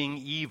you, being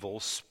evil,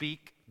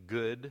 speak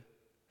good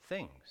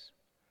things?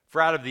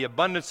 For out of the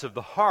abundance of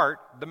the heart,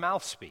 the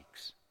mouth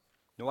speaks.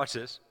 Now watch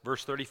this.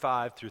 Verse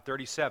 35 through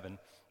 37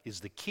 is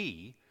the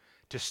key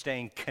to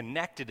staying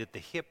connected at the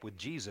hip with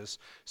Jesus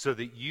so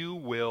that you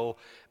will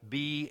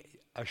be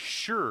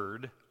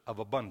assured of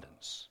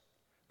abundance.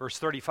 Verse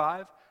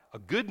 35, a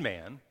good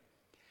man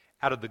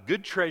out of the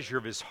good treasure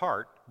of his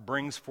heart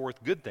brings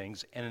forth good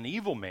things, and an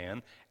evil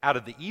man out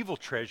of the evil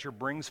treasure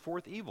brings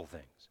forth evil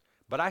things.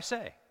 But I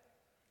say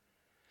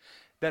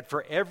that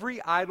for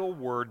every idle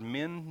word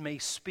men may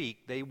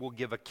speak, they will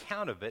give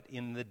account of it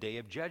in the day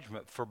of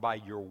judgment. For by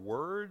your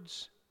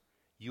words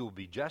you will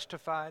be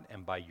justified,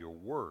 and by your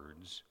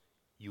words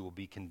you will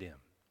be condemned.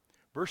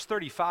 Verse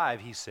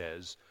 35, he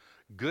says,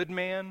 good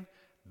man,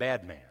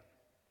 bad man.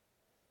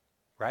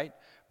 Right?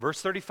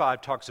 Verse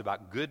 35 talks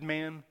about good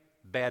man,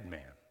 bad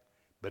man.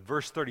 But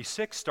verse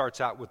 36 starts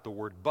out with the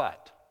word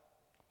but.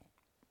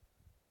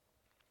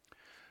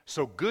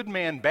 So good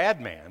man,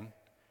 bad man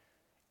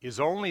is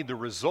only the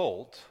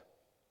result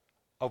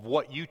of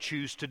what you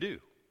choose to do.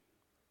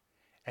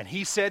 And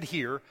he said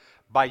here,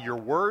 by your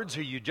words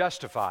are you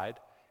justified,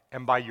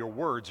 and by your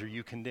words are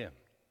you condemned.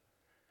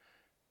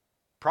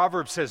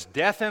 Proverbs says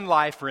death and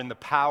life are in the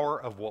power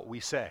of what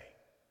we say.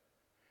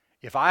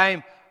 If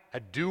I'm a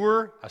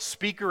doer, a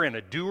speaker, and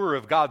a doer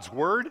of God's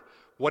word,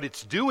 what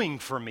it's doing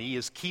for me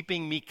is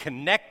keeping me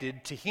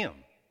connected to Him.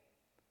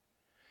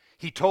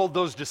 He told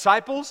those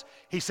disciples,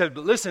 He said,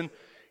 but listen,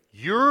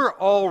 you're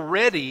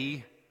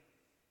already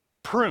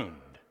pruned.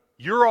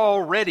 You're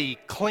already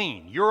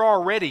clean. You're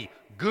already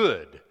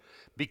good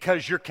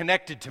because you're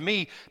connected to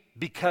me,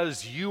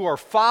 because you are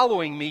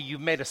following me.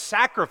 You've made a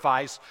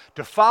sacrifice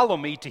to follow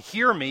me, to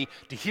hear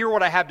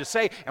what I have to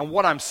say. And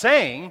what I'm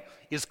saying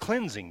is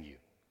cleansing you.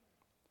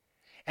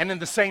 And in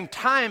the same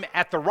time,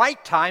 at the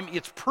right time,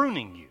 it's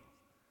pruning you.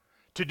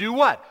 To do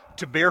what?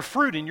 To bear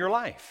fruit in your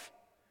life.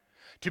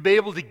 To be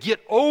able to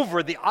get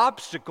over the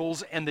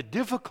obstacles and the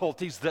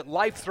difficulties that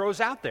life throws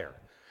out there.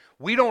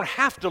 We don't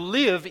have to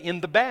live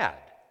in the bad,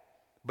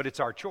 but it's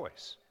our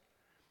choice.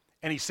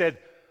 And he said,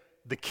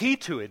 the key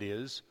to it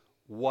is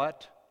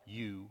what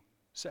you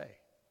say.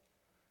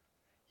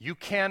 You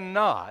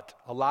cannot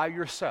allow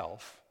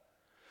yourself,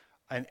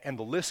 and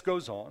the list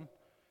goes on,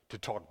 to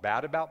talk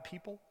bad about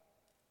people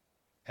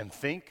and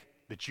think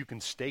that you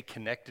can stay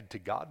connected to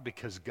God,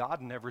 because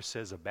God never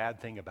says a bad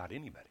thing about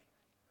anybody.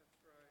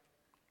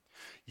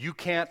 You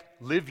can't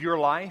live your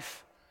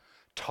life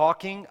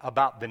talking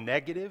about the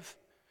negative,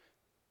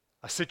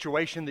 a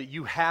situation that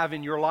you have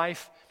in your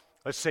life.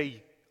 Let's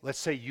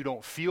say you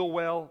don't feel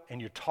well and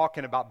you're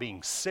talking about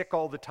being sick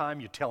all the time.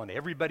 You're telling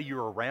everybody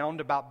you're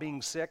around about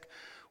being sick,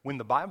 when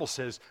the Bible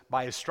says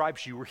by His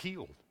stripes you were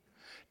healed.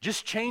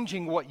 Just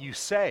changing what you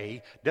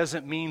say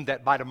doesn't mean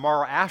that by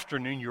tomorrow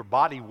afternoon your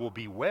body will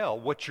be well.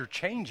 What you're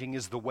changing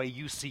is the way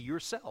you see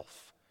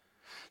yourself.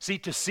 See,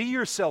 to see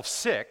yourself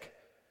sick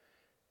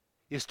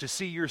is to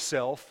see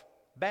yourself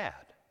bad.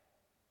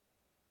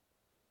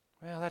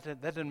 Well,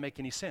 that doesn't make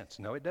any sense.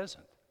 No, it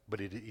doesn't. But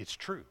it's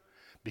true.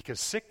 Because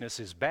sickness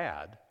is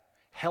bad,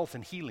 health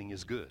and healing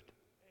is good.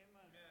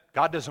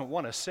 God doesn't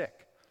want us sick.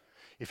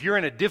 If you're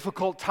in a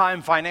difficult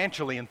time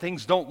financially and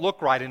things don't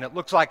look right and it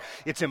looks like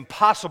it's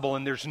impossible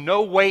and there's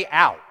no way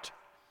out,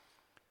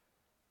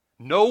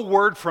 no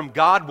word from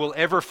God will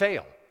ever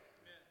fail.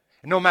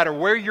 And no matter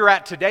where you're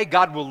at today,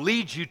 God will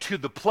lead you to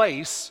the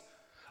place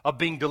of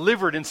being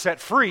delivered and set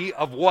free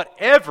of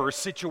whatever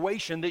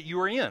situation that you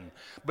are in.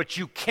 But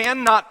you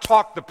cannot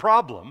talk the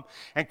problem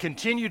and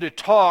continue to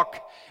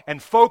talk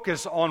and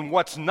focus on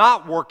what's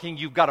not working.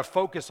 You've got to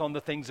focus on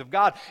the things of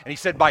God. And he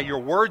said, by your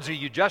words are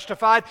you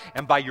justified,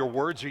 and by your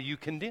words are you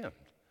condemned.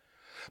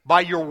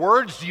 By your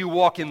words do you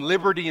walk in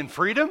liberty and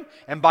freedom,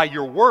 and by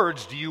your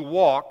words do you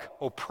walk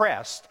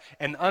oppressed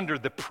and under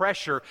the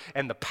pressure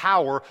and the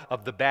power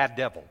of the bad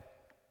devil.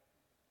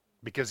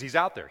 Because he's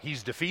out there.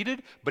 He's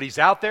defeated, but he's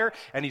out there,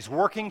 and he's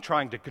working,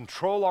 trying to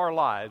control our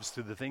lives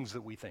through the things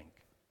that we think.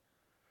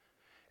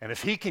 And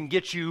if he can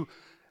get you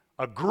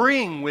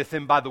agreeing with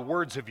him by the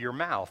words of your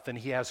mouth, then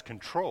he has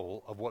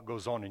control of what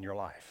goes on in your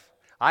life.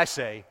 I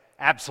say,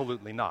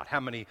 absolutely not. How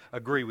many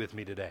agree with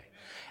me today?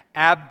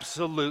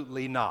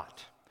 Absolutely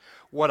not.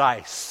 What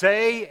I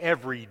say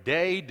every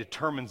day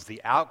determines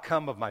the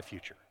outcome of my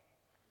future.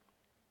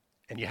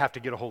 And you have to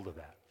get a hold of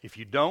that. If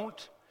you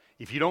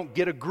don't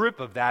get a grip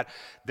of that,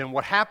 then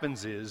what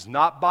happens is,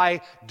 not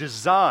by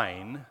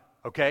design,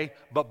 okay,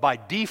 but by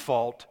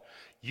default,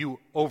 you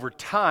over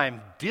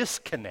time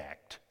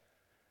disconnect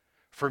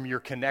from your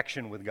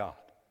connection with God.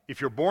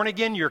 If you're born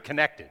again, you're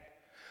connected.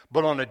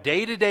 But on a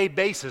day-to-day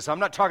basis, I'm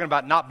not talking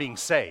about not being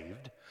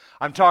saved.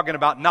 I'm talking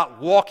about not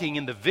walking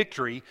in the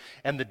victory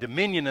and the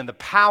dominion and the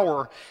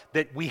power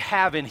that we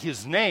have in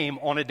His name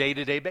on a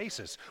day-to-day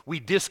basis.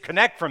 We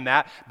disconnect from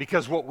that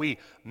because what we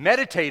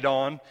meditate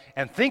on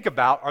and think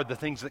about are the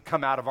things that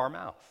come out of our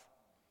mouth.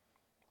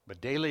 But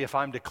daily, if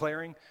I'm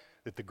declaring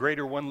that the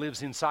greater one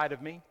lives inside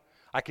of me,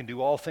 I can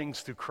do all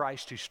things through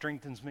Christ who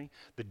strengthens me.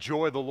 The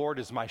joy of the Lord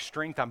is my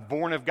strength. I'm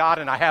born of God,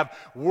 and I have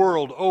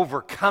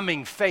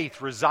world-overcoming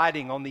faith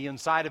residing on the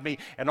inside of me,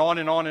 and on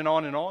and on and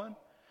on and on.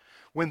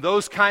 When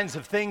those kinds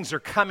of things are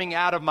coming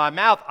out of my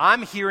mouth,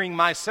 I'm hearing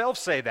myself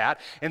say that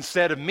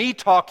instead of me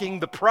talking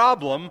the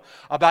problem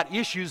about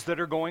issues that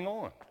are going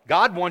on.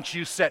 God wants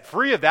you set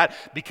free of that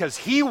because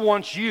He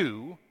wants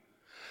you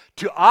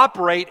to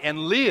operate and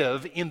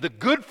live in the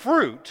good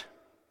fruit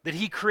that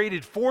He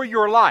created for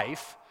your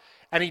life.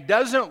 And He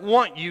doesn't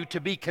want you to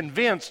be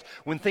convinced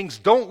when things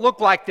don't look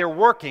like they're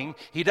working.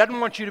 He doesn't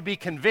want you to be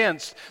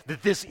convinced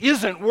that this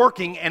isn't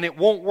working and it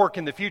won't work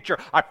in the future.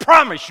 I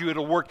promise you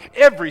it'll work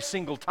every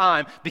single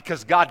time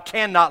because God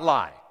cannot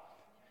lie.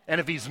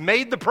 And if He's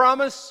made the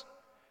promise,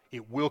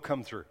 it will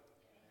come through.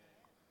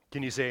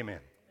 Can you say amen?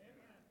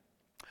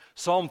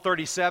 Psalm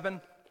 37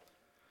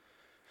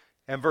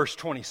 and verse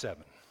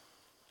 27.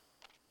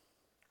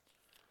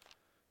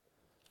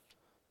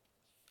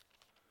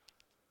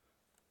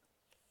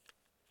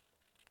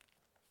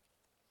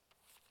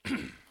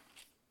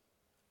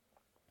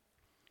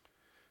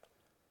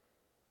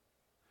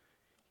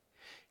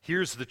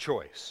 Here's the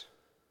choice.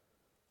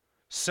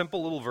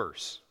 Simple little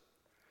verse.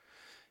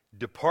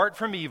 Depart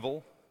from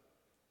evil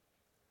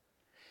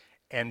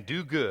and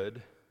do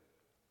good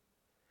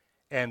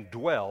and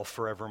dwell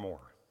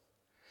forevermore.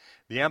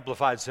 The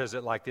Amplified says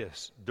it like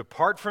this.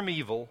 Depart from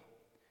evil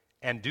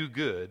and do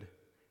good,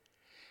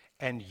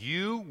 and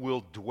you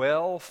will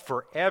dwell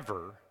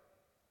forever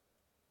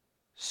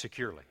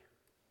securely.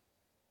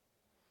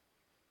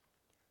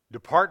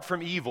 Depart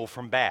from evil,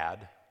 from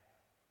bad,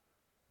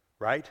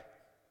 right?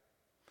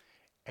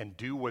 And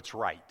do what's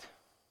right.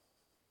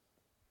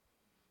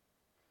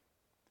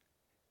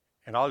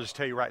 And I'll just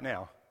tell you right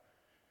now,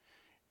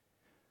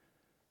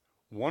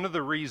 one of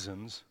the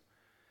reasons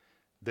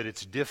that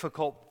it's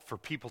difficult for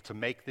people to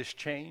make this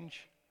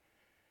change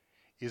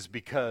is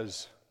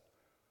because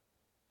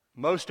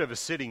most of us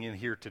sitting in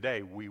here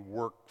today, we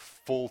work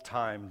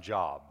full-time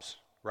jobs,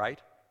 right?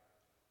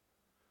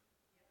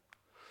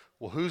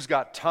 Well, who's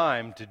got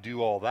time to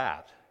do all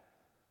that?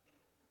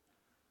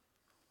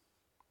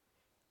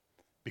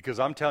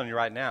 Because I'm telling you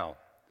right now,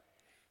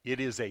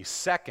 it is a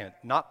second,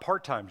 not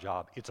part-time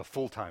job, it's a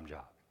full-time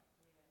job.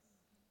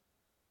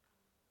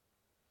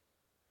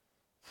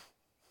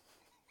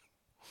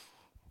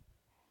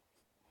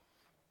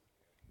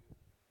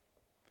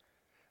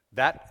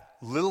 That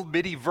little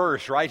bitty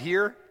verse right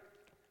here,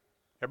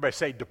 everybody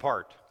say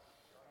depart.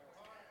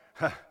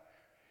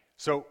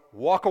 So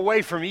walk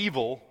away from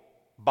evil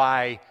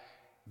by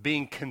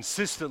being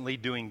consistently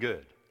doing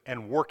good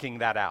and working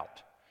that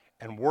out.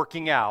 And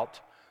working out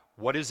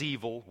what is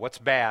evil, what's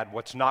bad,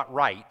 what's not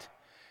right,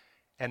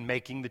 and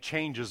making the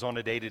changes on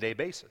a day-to-day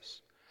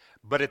basis.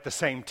 But at the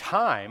same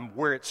time,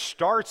 where it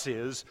starts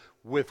is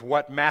with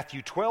what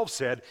Matthew 12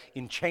 said,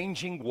 in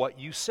changing what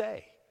you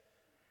say.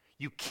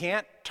 You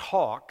can't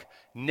talk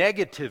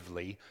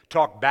negatively,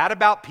 talk bad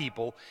about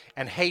people,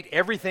 and hate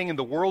everything in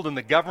the world and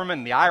the government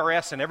and the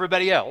IRS and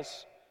everybody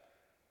else,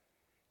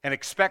 and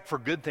expect for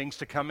good things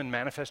to come and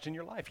manifest in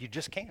your life. You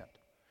just can't.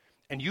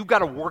 And you've got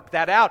to work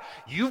that out.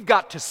 You've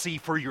got to see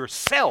for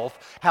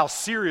yourself how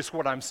serious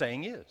what I'm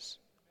saying is.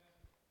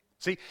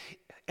 See,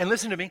 and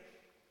listen to me.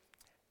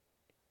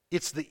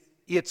 It's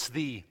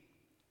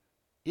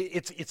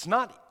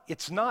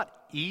not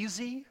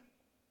easy,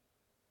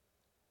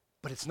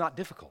 but it's not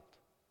difficult.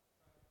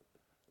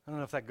 I don't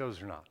know if that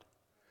goes or not,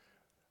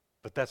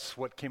 but that's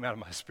what came out of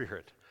my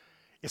spirit.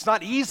 It's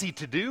not easy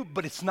to do,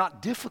 but it's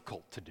not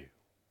difficult to do.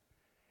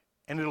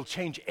 And it'll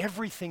change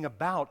everything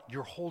about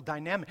your whole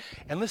dynamic.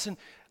 And listen,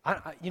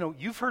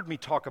 you've heard me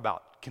talk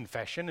about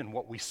confession and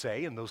what we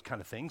say and those kind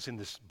of things in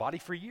this body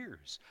for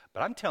years.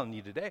 But I'm telling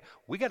you today,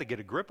 we got to get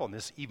a grip on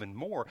this even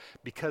more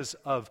because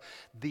of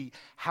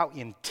how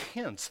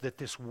intense that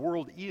this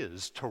world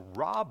is to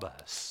rob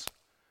us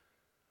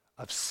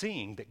of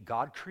seeing that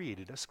God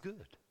created us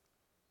good.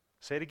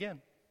 Say it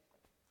again.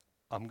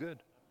 I'm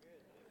good.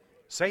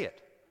 Say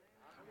it.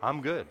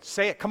 I'm good.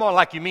 Say it. Come on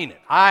like you mean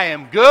it. I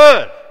am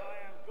good.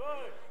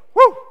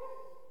 Woo!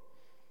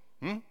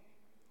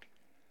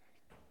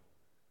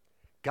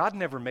 God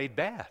never made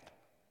bad.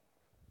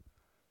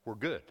 We're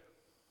good.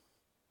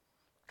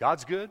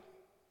 God's good,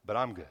 but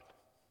I'm good.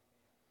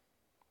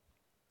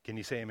 Can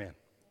you say amen?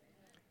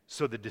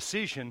 So the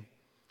decision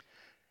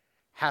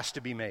has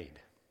to be made.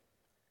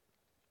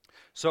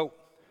 So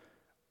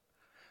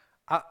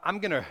I'm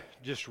going to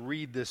just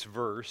read this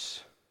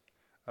verse.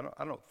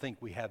 I don't think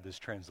we have this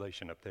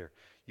translation up there.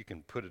 You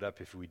can put it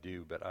up if we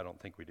do, but I don't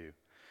think we do.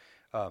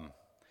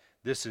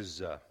 This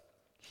is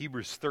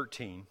Hebrews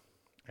 13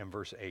 and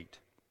verse 8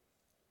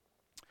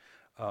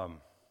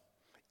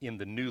 in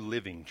the New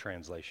Living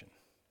Translation.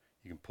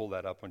 You can pull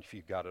that up if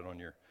you've got it on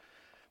your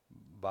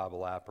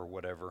Bible app or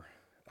whatever.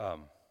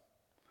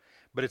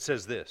 But it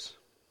says this: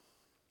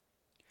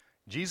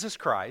 Jesus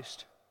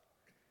Christ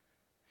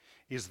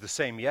is the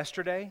same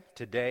yesterday,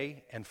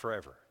 today, and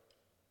forever.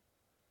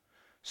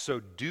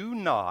 So do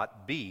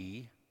not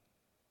be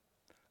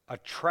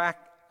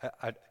attracted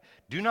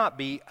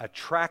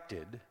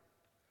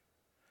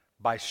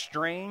by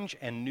strange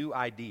and new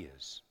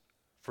ideas,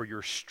 for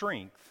your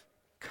strength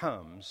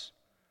comes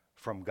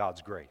from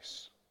God's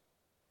grace.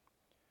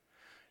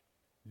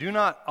 Do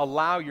not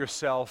allow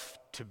yourself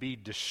to be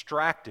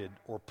distracted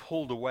or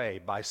pulled away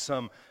by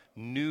some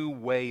new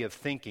way of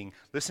thinking.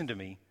 Listen to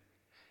me.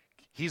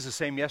 He's the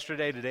same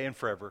yesterday, today, and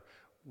forever.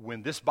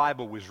 When this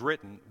Bible was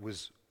written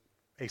was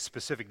a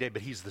specific day,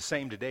 but he's the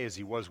same today as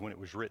he was when it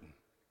was written.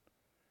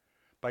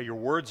 By your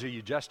words are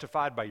you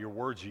justified, by your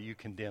words are you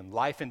condemned.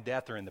 Life and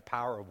death are in the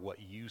power of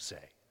what you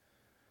say.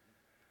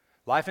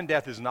 Life and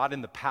death is not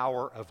in the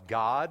power of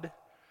God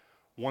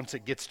once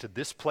it gets to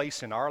this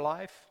place in our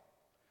life.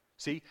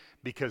 See,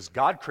 because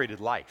God created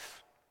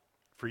life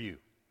for you.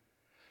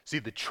 See,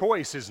 the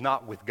choice is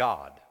not with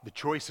God. The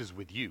choice is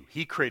with you.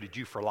 He created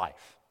you for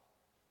life.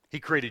 He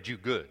created you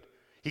good.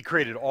 He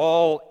created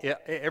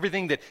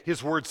everything that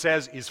his word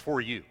says is for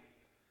you.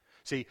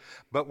 See,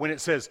 but when it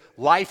says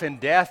life and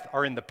death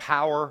are in the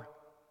power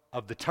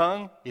of the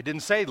tongue, it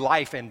didn't say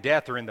life and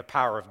death are in the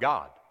power of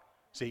God.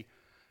 See,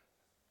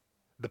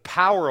 the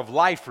power of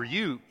life for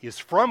you is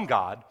from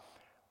God,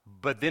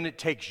 but then it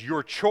takes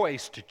your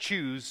choice to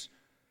choose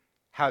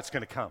how it's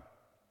going to come.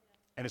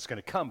 And it's going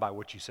to come by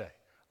what you say.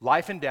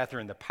 Life and death are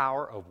in the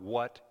power of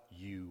what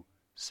you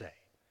say.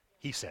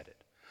 He said it.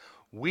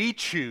 We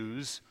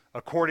choose,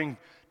 according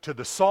to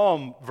the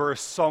Psalm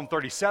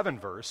 37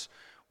 verse,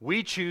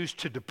 we choose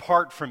to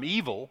depart from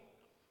evil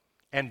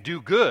and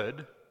do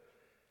good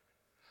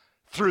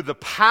through the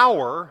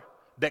power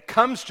that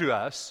comes to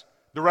us,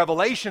 the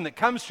revelation that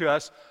comes to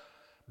us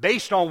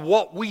based on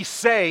what we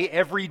say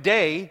every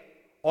day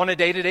on a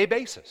day-to-day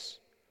basis.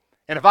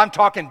 And if I'm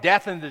talking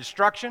death and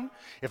destruction,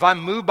 if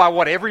I'm moved by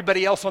what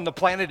everybody else on the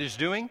planet is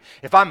doing,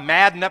 if I'm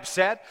mad and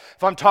upset,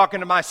 if I'm talking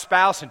to my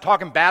spouse and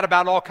talking bad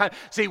about all kinds,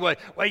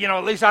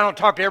 at least I don't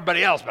talk to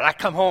everybody else, but I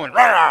come home and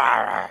rah, rah,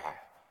 rah.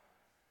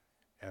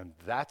 And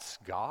that's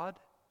God?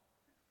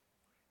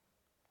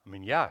 I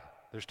mean, yeah,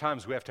 there's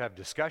times we have to have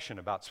discussion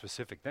about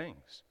specific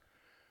things,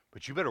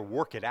 but you better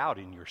work it out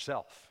in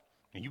yourself.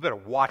 And you better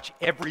watch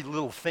every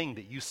little thing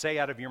that you say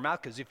out of your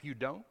mouth, because if you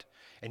don't,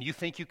 and you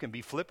think you can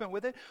be flippant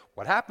with it,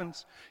 what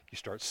happens? You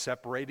start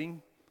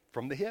separating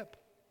from the hip.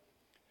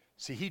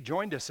 See, he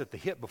joined us at the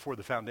hip before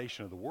the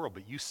foundation of the world,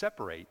 but you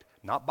separate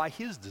not by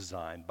his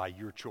design, by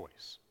your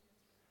choice.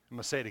 I'm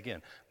going to say it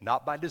again.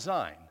 Not by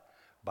design,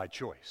 by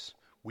choice.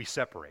 We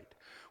separate.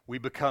 We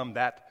become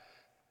that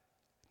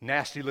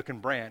nasty-looking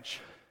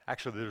branch.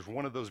 Actually, there's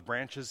one of those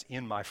branches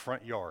in my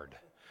front yard.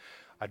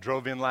 I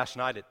drove in last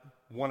night at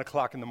 1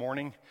 o'clock in the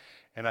morning,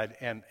 and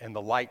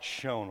the light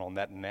shone on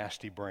that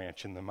nasty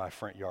branch in my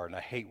front yard. And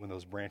I hate when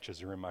those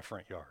branches are in my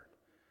front yard.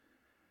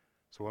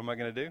 So what am I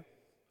going to do?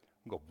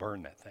 I'm going to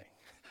burn that thing.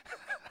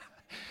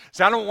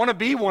 So I don't want to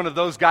be one of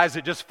those guys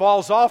that just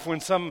falls off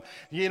when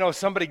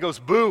somebody goes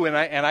boo, and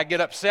I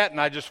get upset and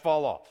I just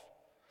fall off.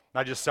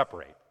 I just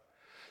separate.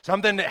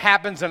 Something that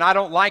happens and I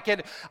don't like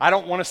it. I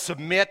don't want to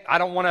submit. I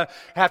don't want to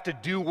have to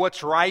do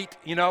what's right,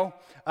 You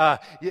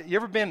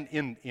ever been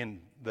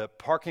in the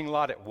parking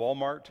lot at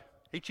Walmart?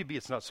 H-E-B,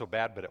 it's not so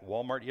bad, but at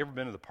Walmart, you ever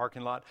been to the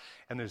parking lot?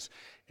 And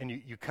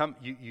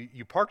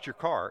you parked your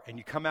car and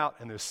you come out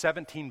and there's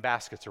 17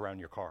 baskets around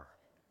your car.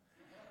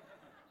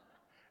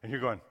 And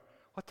you're going,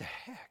 what the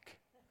heck?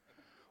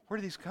 Where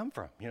do these come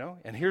from?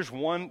 And here's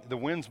one, the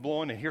wind's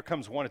blowing, and here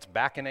comes one, it's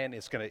backing in,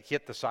 it's going to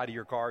hit the side of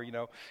your car,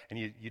 and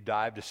you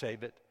dive to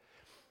save it.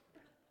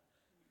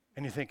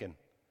 And you're thinking,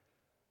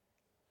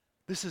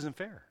 this isn't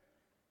fair.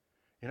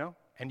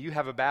 and you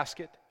have a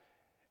basket,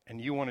 and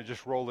you want to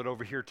just roll it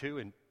over here too,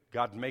 and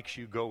God makes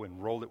you go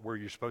and roll it where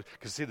you're supposed to.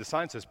 Because see, the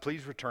sign says,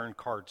 please return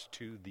carts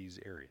to these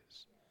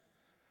areas.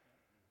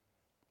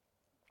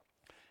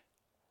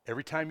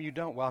 Every time you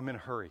don't, well, I'm in a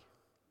hurry.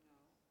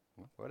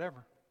 Well,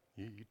 whatever.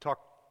 You talk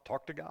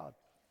to God.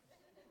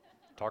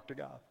 Talk to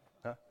God.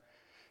 Huh?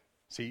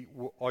 See,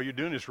 all you're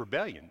doing is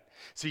rebellion.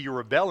 See, you're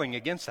rebelling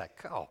against that.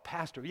 Oh,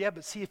 pastor, yeah,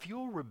 but see, if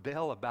you'll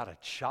rebel about a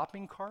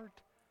shopping cart,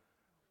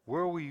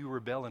 where will you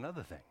rebel in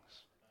other things?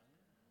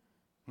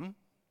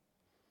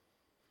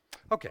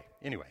 Okay,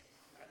 anyway.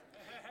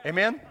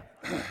 Amen?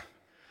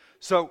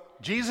 So,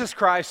 Jesus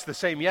Christ, the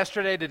same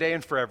yesterday, today,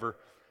 and forever.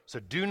 So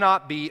do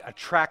not be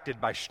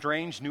attracted by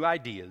strange new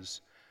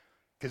ideas,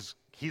 because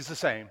he's the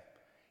same.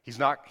 He's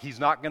not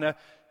going to,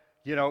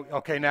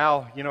 okay,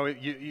 now,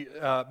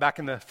 back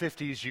in the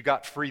 50s, you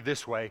got free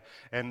this way,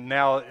 and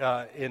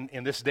now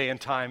in this day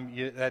and time,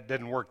 that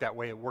didn't work that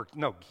way. It worked.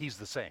 No, he's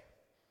the same.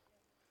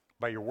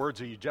 By your words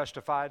are you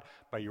justified.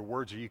 By your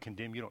words are you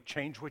condemned. You don't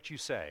change what you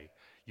say.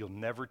 You'll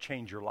never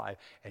change your life,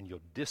 and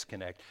you'll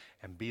disconnect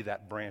and be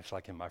that branch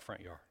like in my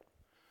front yard.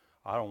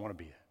 I don't want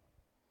to be it.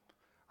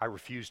 I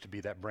refuse to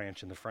be that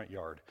branch in the front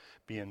yard,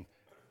 being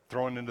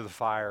thrown into the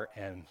fire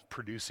and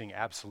producing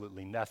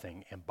absolutely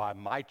nothing, and by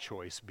my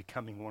choice,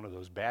 becoming one of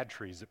those bad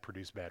trees that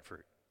produce bad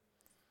fruit.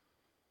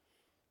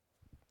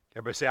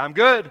 Everybody say, I'm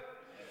good.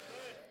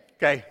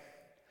 Okay,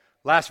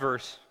 last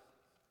verse.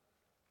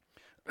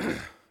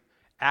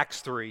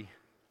 Acts 3,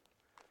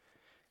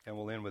 and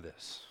we'll end with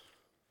this.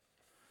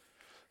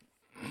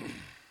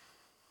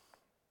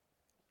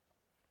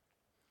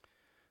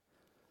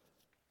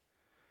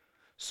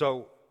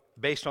 So,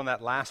 based on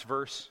that last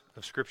verse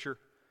of Scripture,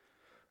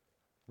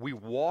 we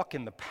walk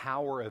in the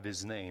power of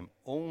His name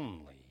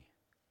only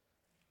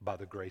by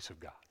the grace of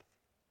God.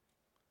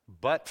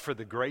 But for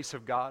the grace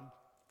of God,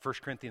 1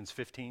 Corinthians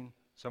 15,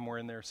 somewhere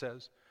in there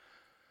says,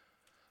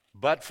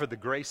 but for the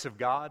grace of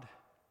God,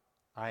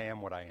 I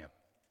am what I am,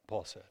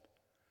 Paul said.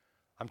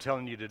 I'm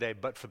telling you today,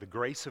 but for the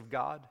grace of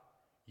God,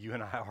 you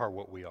and I are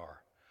what we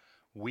are.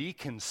 We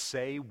can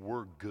say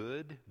we're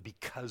good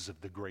because of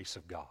the grace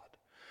of God.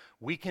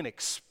 We can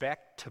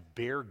expect to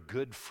bear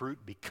good fruit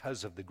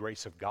because of the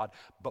grace of God,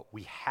 but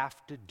we have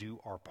to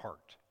do our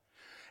part.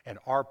 And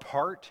our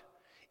part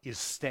is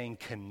staying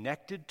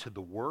connected to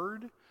the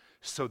Word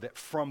so that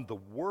from the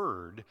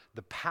Word,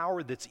 the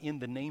power that's in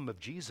the name of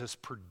Jesus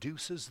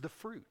produces the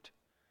fruit.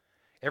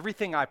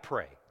 Everything I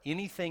pray,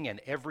 anything and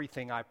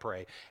everything I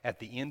pray, at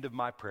the end of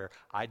my prayer,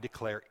 I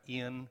declare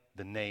in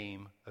the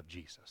name of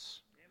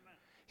Jesus. Amen.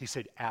 He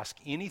said, ask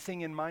anything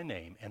in my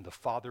name and the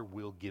Father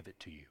will give it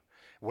to you.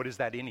 What is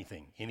that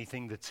anything?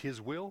 Anything that's His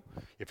will?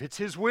 If it's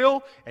His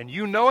will and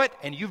you know it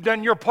and you've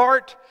done your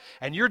part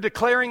and you're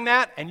declaring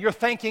that and you're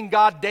thanking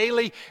God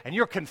daily and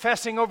you're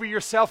confessing over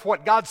yourself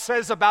what God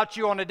says about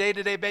you on a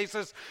day-to-day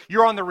basis,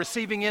 you're on the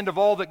receiving end of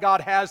all that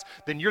God has,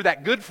 then you're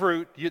that good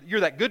fruit,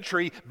 you're that good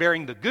tree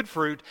bearing the good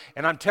fruit.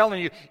 And I'm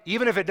telling you,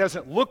 even if it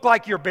doesn't look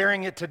like you're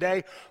bearing it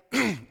today,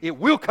 it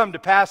will come to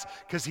pass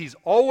because He's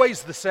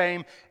always the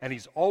same and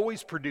He's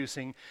always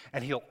producing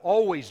and He'll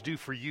always do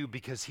for you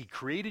because He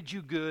created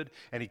you good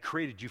and He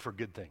created you for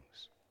good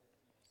things.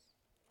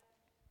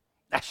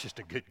 That's just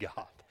a good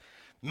God.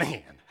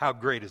 Man, how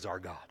great is our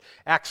God.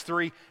 Acts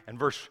 3 and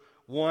verse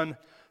 1.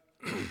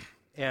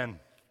 And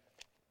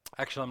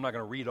actually, I'm not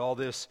going to read all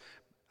this,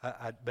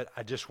 but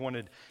I just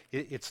wanted,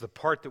 it's the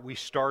part that we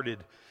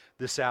started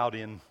this out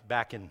in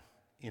back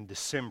in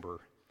December.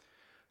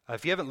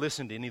 If you haven't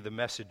listened to any of the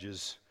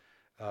messages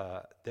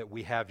that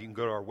we have, you can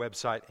go to our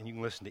website and you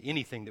can listen to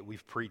anything that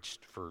we've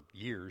preached for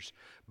years,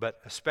 but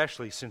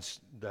especially since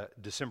the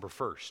December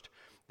 1st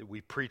that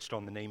we preached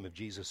on the name of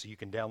Jesus. So you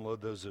can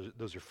download those.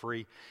 Those are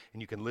free,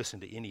 and you can listen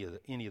to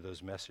any of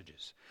those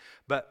messages.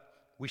 But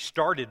we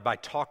started by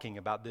talking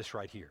about this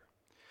right here.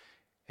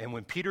 And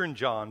when Peter and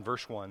John,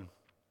 verse 1,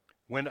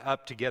 went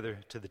up together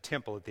to the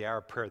temple at the hour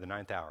of prayer, the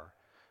 9th hour,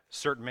 a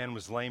certain man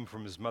was lame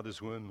from his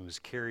mother's womb and was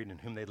carried, and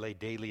whom they laid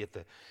daily at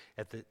the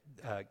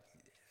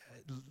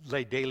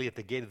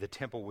gate of the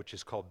temple, which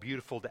is called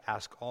Beautiful, to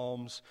ask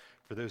alms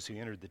for those who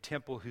entered the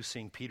temple, who,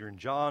 seeing Peter and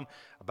John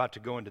about to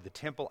go into the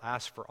temple,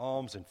 asked for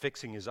alms, and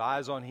fixing his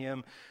eyes on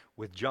him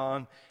with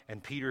John,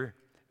 Peter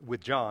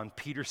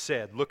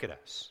said, "Look at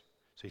us."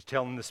 So he's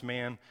telling this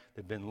man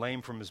that had been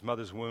lame from his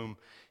mother's womb,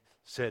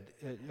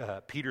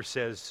 Peter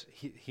says,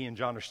 he and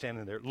John are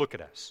standing there, "Look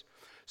at us."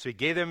 So he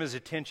gave them his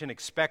attention,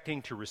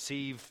 expecting to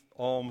receive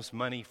alms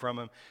money from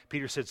him.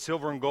 Peter said,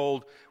 "Silver and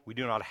gold we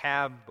do not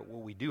have, but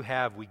what we do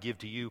have we give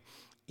to you.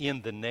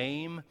 In the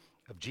name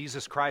of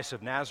Jesus Christ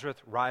of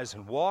Nazareth, rise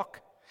and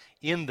walk."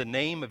 In the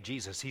name of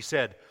Jesus. He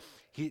said,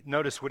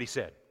 notice what he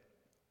said.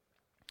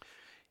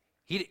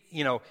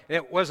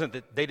 It wasn't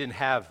that they didn't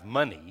have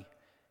money.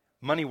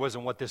 Money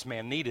wasn't what this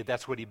man needed.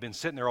 That's what he'd been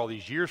sitting there all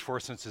these years for,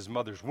 since his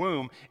mother's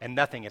womb, and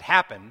nothing had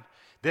happened.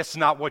 That's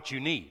not what you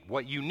need.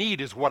 What you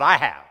need is what I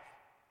have.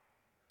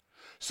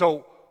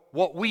 So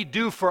what we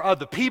do for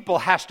other people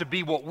has to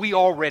be what we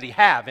already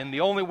have. And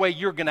the only way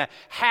you're going to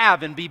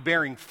have and be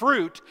bearing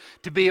fruit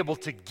to be able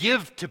to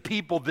give to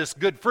people this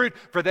good fruit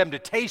for them to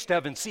taste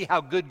of and see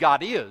how good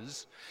God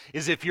is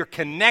if you're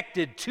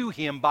connected to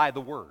Him by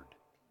the Word.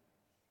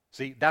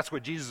 See, that's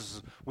what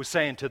Jesus was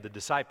saying to the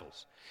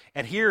disciples.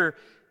 And here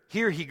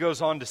he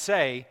goes on to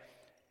say,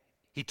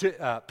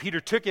 Peter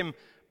took him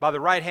by the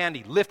right hand,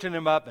 he lifted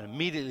him up, and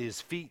immediately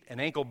his feet and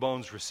ankle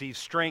bones received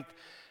strength.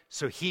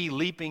 So he,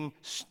 leaping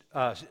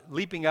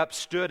up,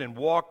 stood and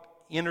walked,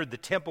 entered the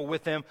temple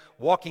with them,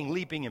 walking,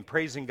 leaping, and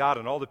praising God.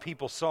 And all the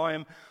people saw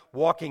him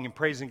walking and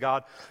praising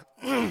God.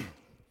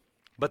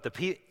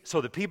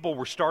 So the people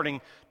were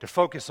starting to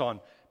focus on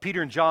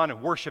Peter and John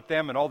and worship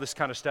them and all this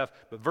kind of stuff.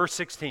 But verse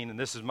 16, and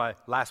this is my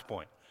last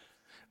point.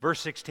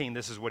 Verse 16,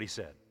 this is what he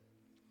said.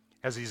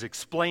 As he's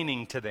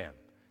explaining to them.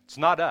 It's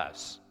not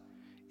us.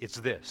 It's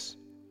this.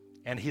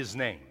 And his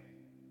name.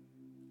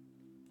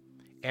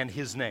 And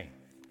his name.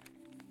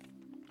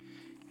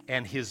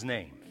 And his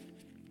name.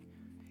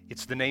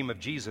 It's the name of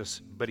Jesus,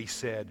 but he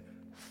said,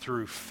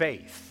 through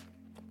faith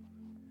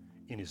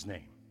in his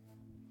name.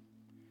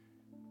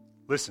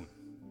 Listen.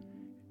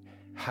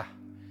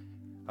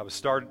 I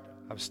was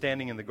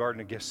standing in the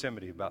Garden of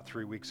Gethsemane about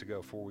 3 weeks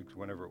ago, 4 weeks,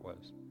 whenever it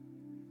was.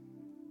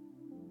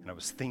 And I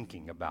was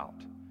thinking about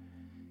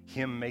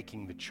him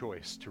making the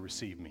choice to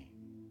receive me.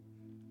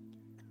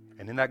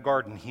 And in that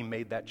garden, he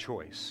made that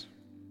choice.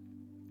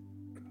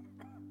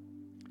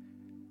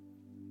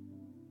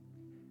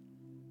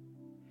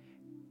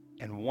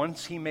 And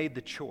once he made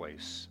the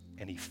choice,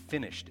 and he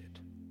finished it,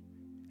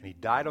 and he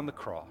died on the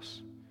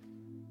cross,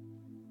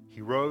 he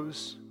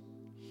rose,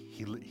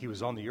 he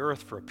was on the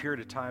earth for a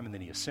period of time, and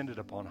then he ascended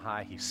up on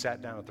high. He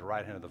sat down at the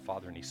right hand of the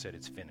Father, and he said,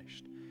 it's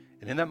finished.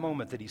 And in that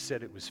moment that he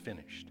said it was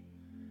finished,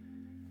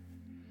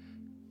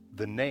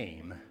 the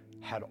name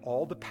had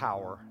all the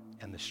power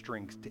and the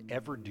strength to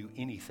ever do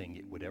anything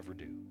it would ever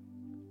do.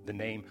 The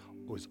name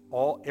was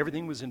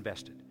everything was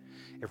invested.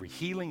 Every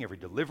healing, every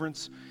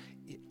deliverance,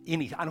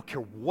 I don't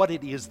care what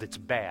it is that's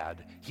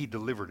bad, he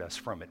delivered us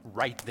from it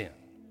right then.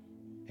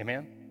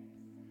 Amen?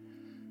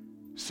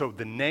 So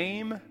the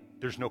name,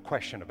 there's no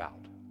question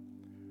about.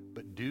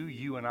 But do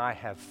you and I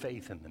have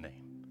faith in the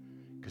name?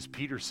 Because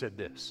Peter said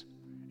this.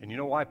 And you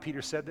know why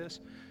Peter said this?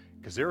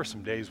 Because there are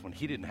some days when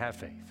he didn't have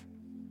faith.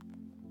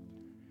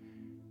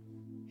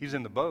 He's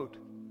in the boat.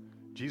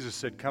 Jesus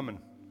said, come.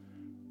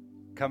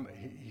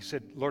 He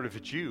said, Lord, if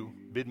it's you,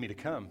 bid me to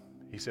come.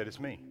 He said,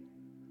 it's me.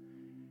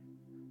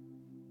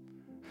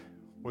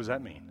 What does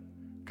that mean?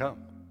 Come.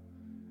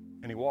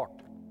 And he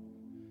walked.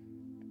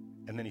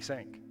 And then he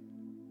sank.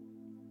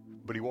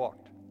 But he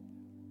walked.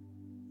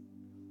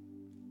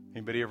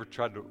 Anybody ever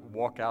tried to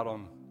walk out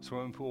on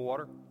swimming pool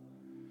water?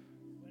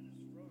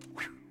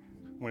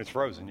 When it's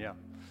frozen, yeah.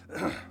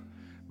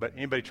 But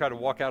anybody try to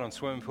walk out on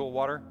swimming pool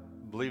water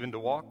believing to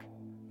walk?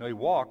 No, he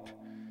walked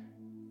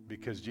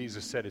because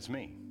Jesus said, it's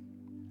me.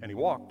 And he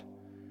walked,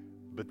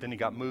 but then he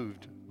got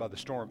moved by the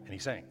storm and he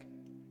sank.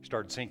 He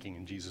started sinking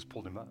and Jesus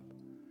pulled him up.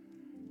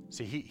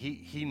 See,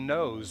 he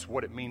knows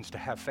what it means to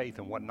have faith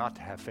and what not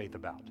to have faith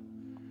about.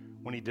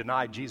 When he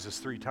denied Jesus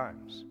 3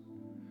 times,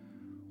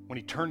 when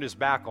he turned his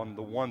back on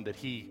the one that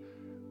he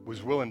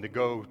was willing to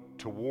go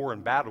to war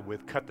and battle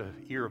with, cut the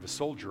ear of a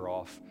soldier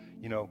off,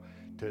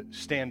 to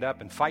stand up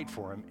and fight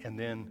for him, and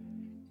then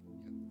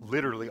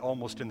literally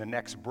almost in the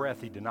next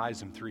breath, he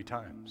denies him 3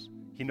 times.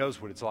 He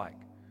knows what it's like.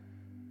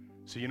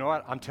 So you know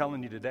what? I'm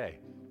telling you today,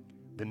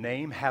 the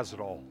name has it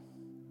all.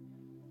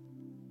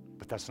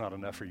 But that's not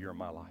enough for you in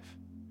my life.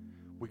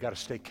 We got to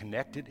stay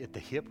connected at the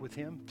hip with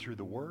him through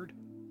the word.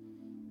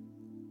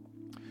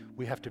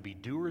 We have to be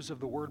doers of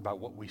the word by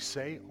what we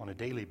say on a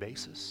daily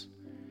basis.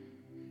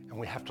 And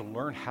we have to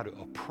learn how to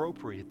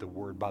appropriate the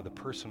word by the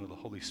person of the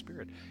Holy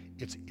Spirit.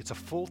 It's a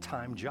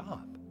full-time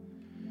job.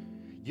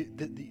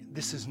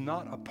 This is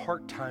not a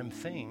part-time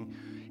thing.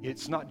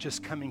 It's not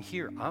just coming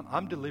here.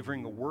 I'm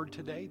delivering a word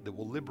today that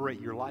will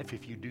liberate your life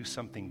if you do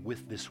something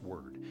with this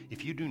word.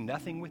 If you do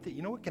nothing with it,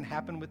 you know what can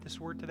happen with this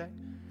word today?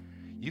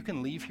 You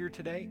can leave here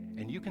today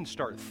and you can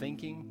start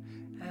thinking,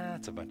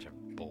 that's a bunch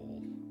of bull.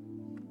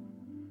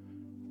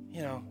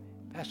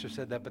 Pastor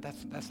said that, but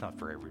that's not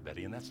for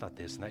everybody, and that's not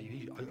this and that.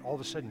 All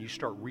of a sudden, you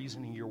start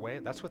reasoning your way.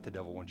 That's what the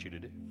devil wants you to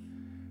do.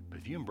 But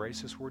if you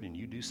embrace this word and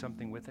you do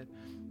something with it,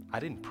 I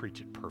didn't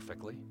preach it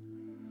perfectly.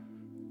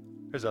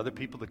 There's other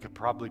people that could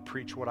probably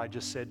preach what I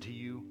just said to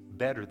you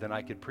better than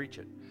I could preach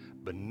it.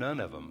 But none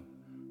of them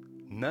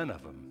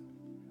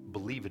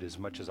believe it as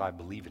much as I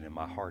believe it in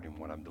my heart in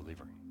what I'm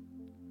delivering.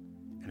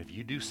 And if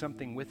you do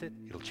something with it,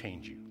 it'll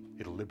change you.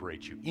 It'll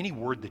liberate you. Any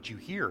word that you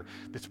hear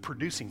that's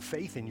producing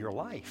faith in your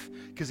life.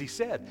 Because he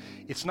said,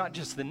 it's not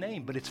just the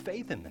name, but it's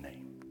faith in the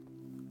name.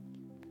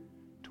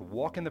 To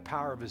walk in the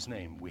power of his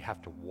name, we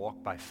have to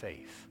walk by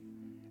faith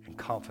and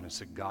confidence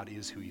that God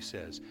is who he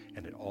says.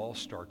 And it all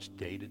starts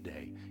day to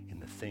day in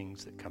the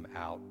things that come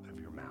out of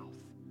your mouth.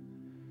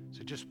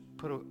 So just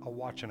put a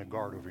watch and a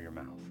guard over your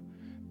mouth.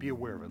 Be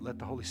aware of it. Let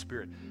the Holy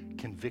Spirit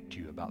convict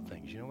you about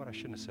things. You know what? I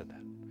shouldn't have said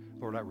that.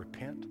 Lord, I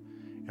repent.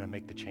 and I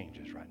make the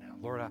changes right now.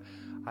 Lord,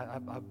 I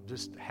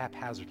just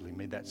haphazardly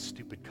made that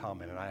stupid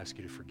comment, and I ask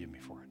you to forgive me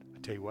for it. I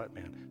tell you what,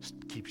 man,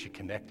 it keeps you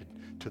connected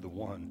to the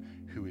one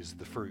who is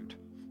the fruit.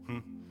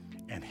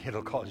 And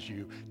it'll cause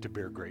you to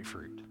bear great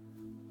fruit.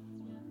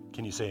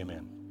 Can you say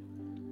amen?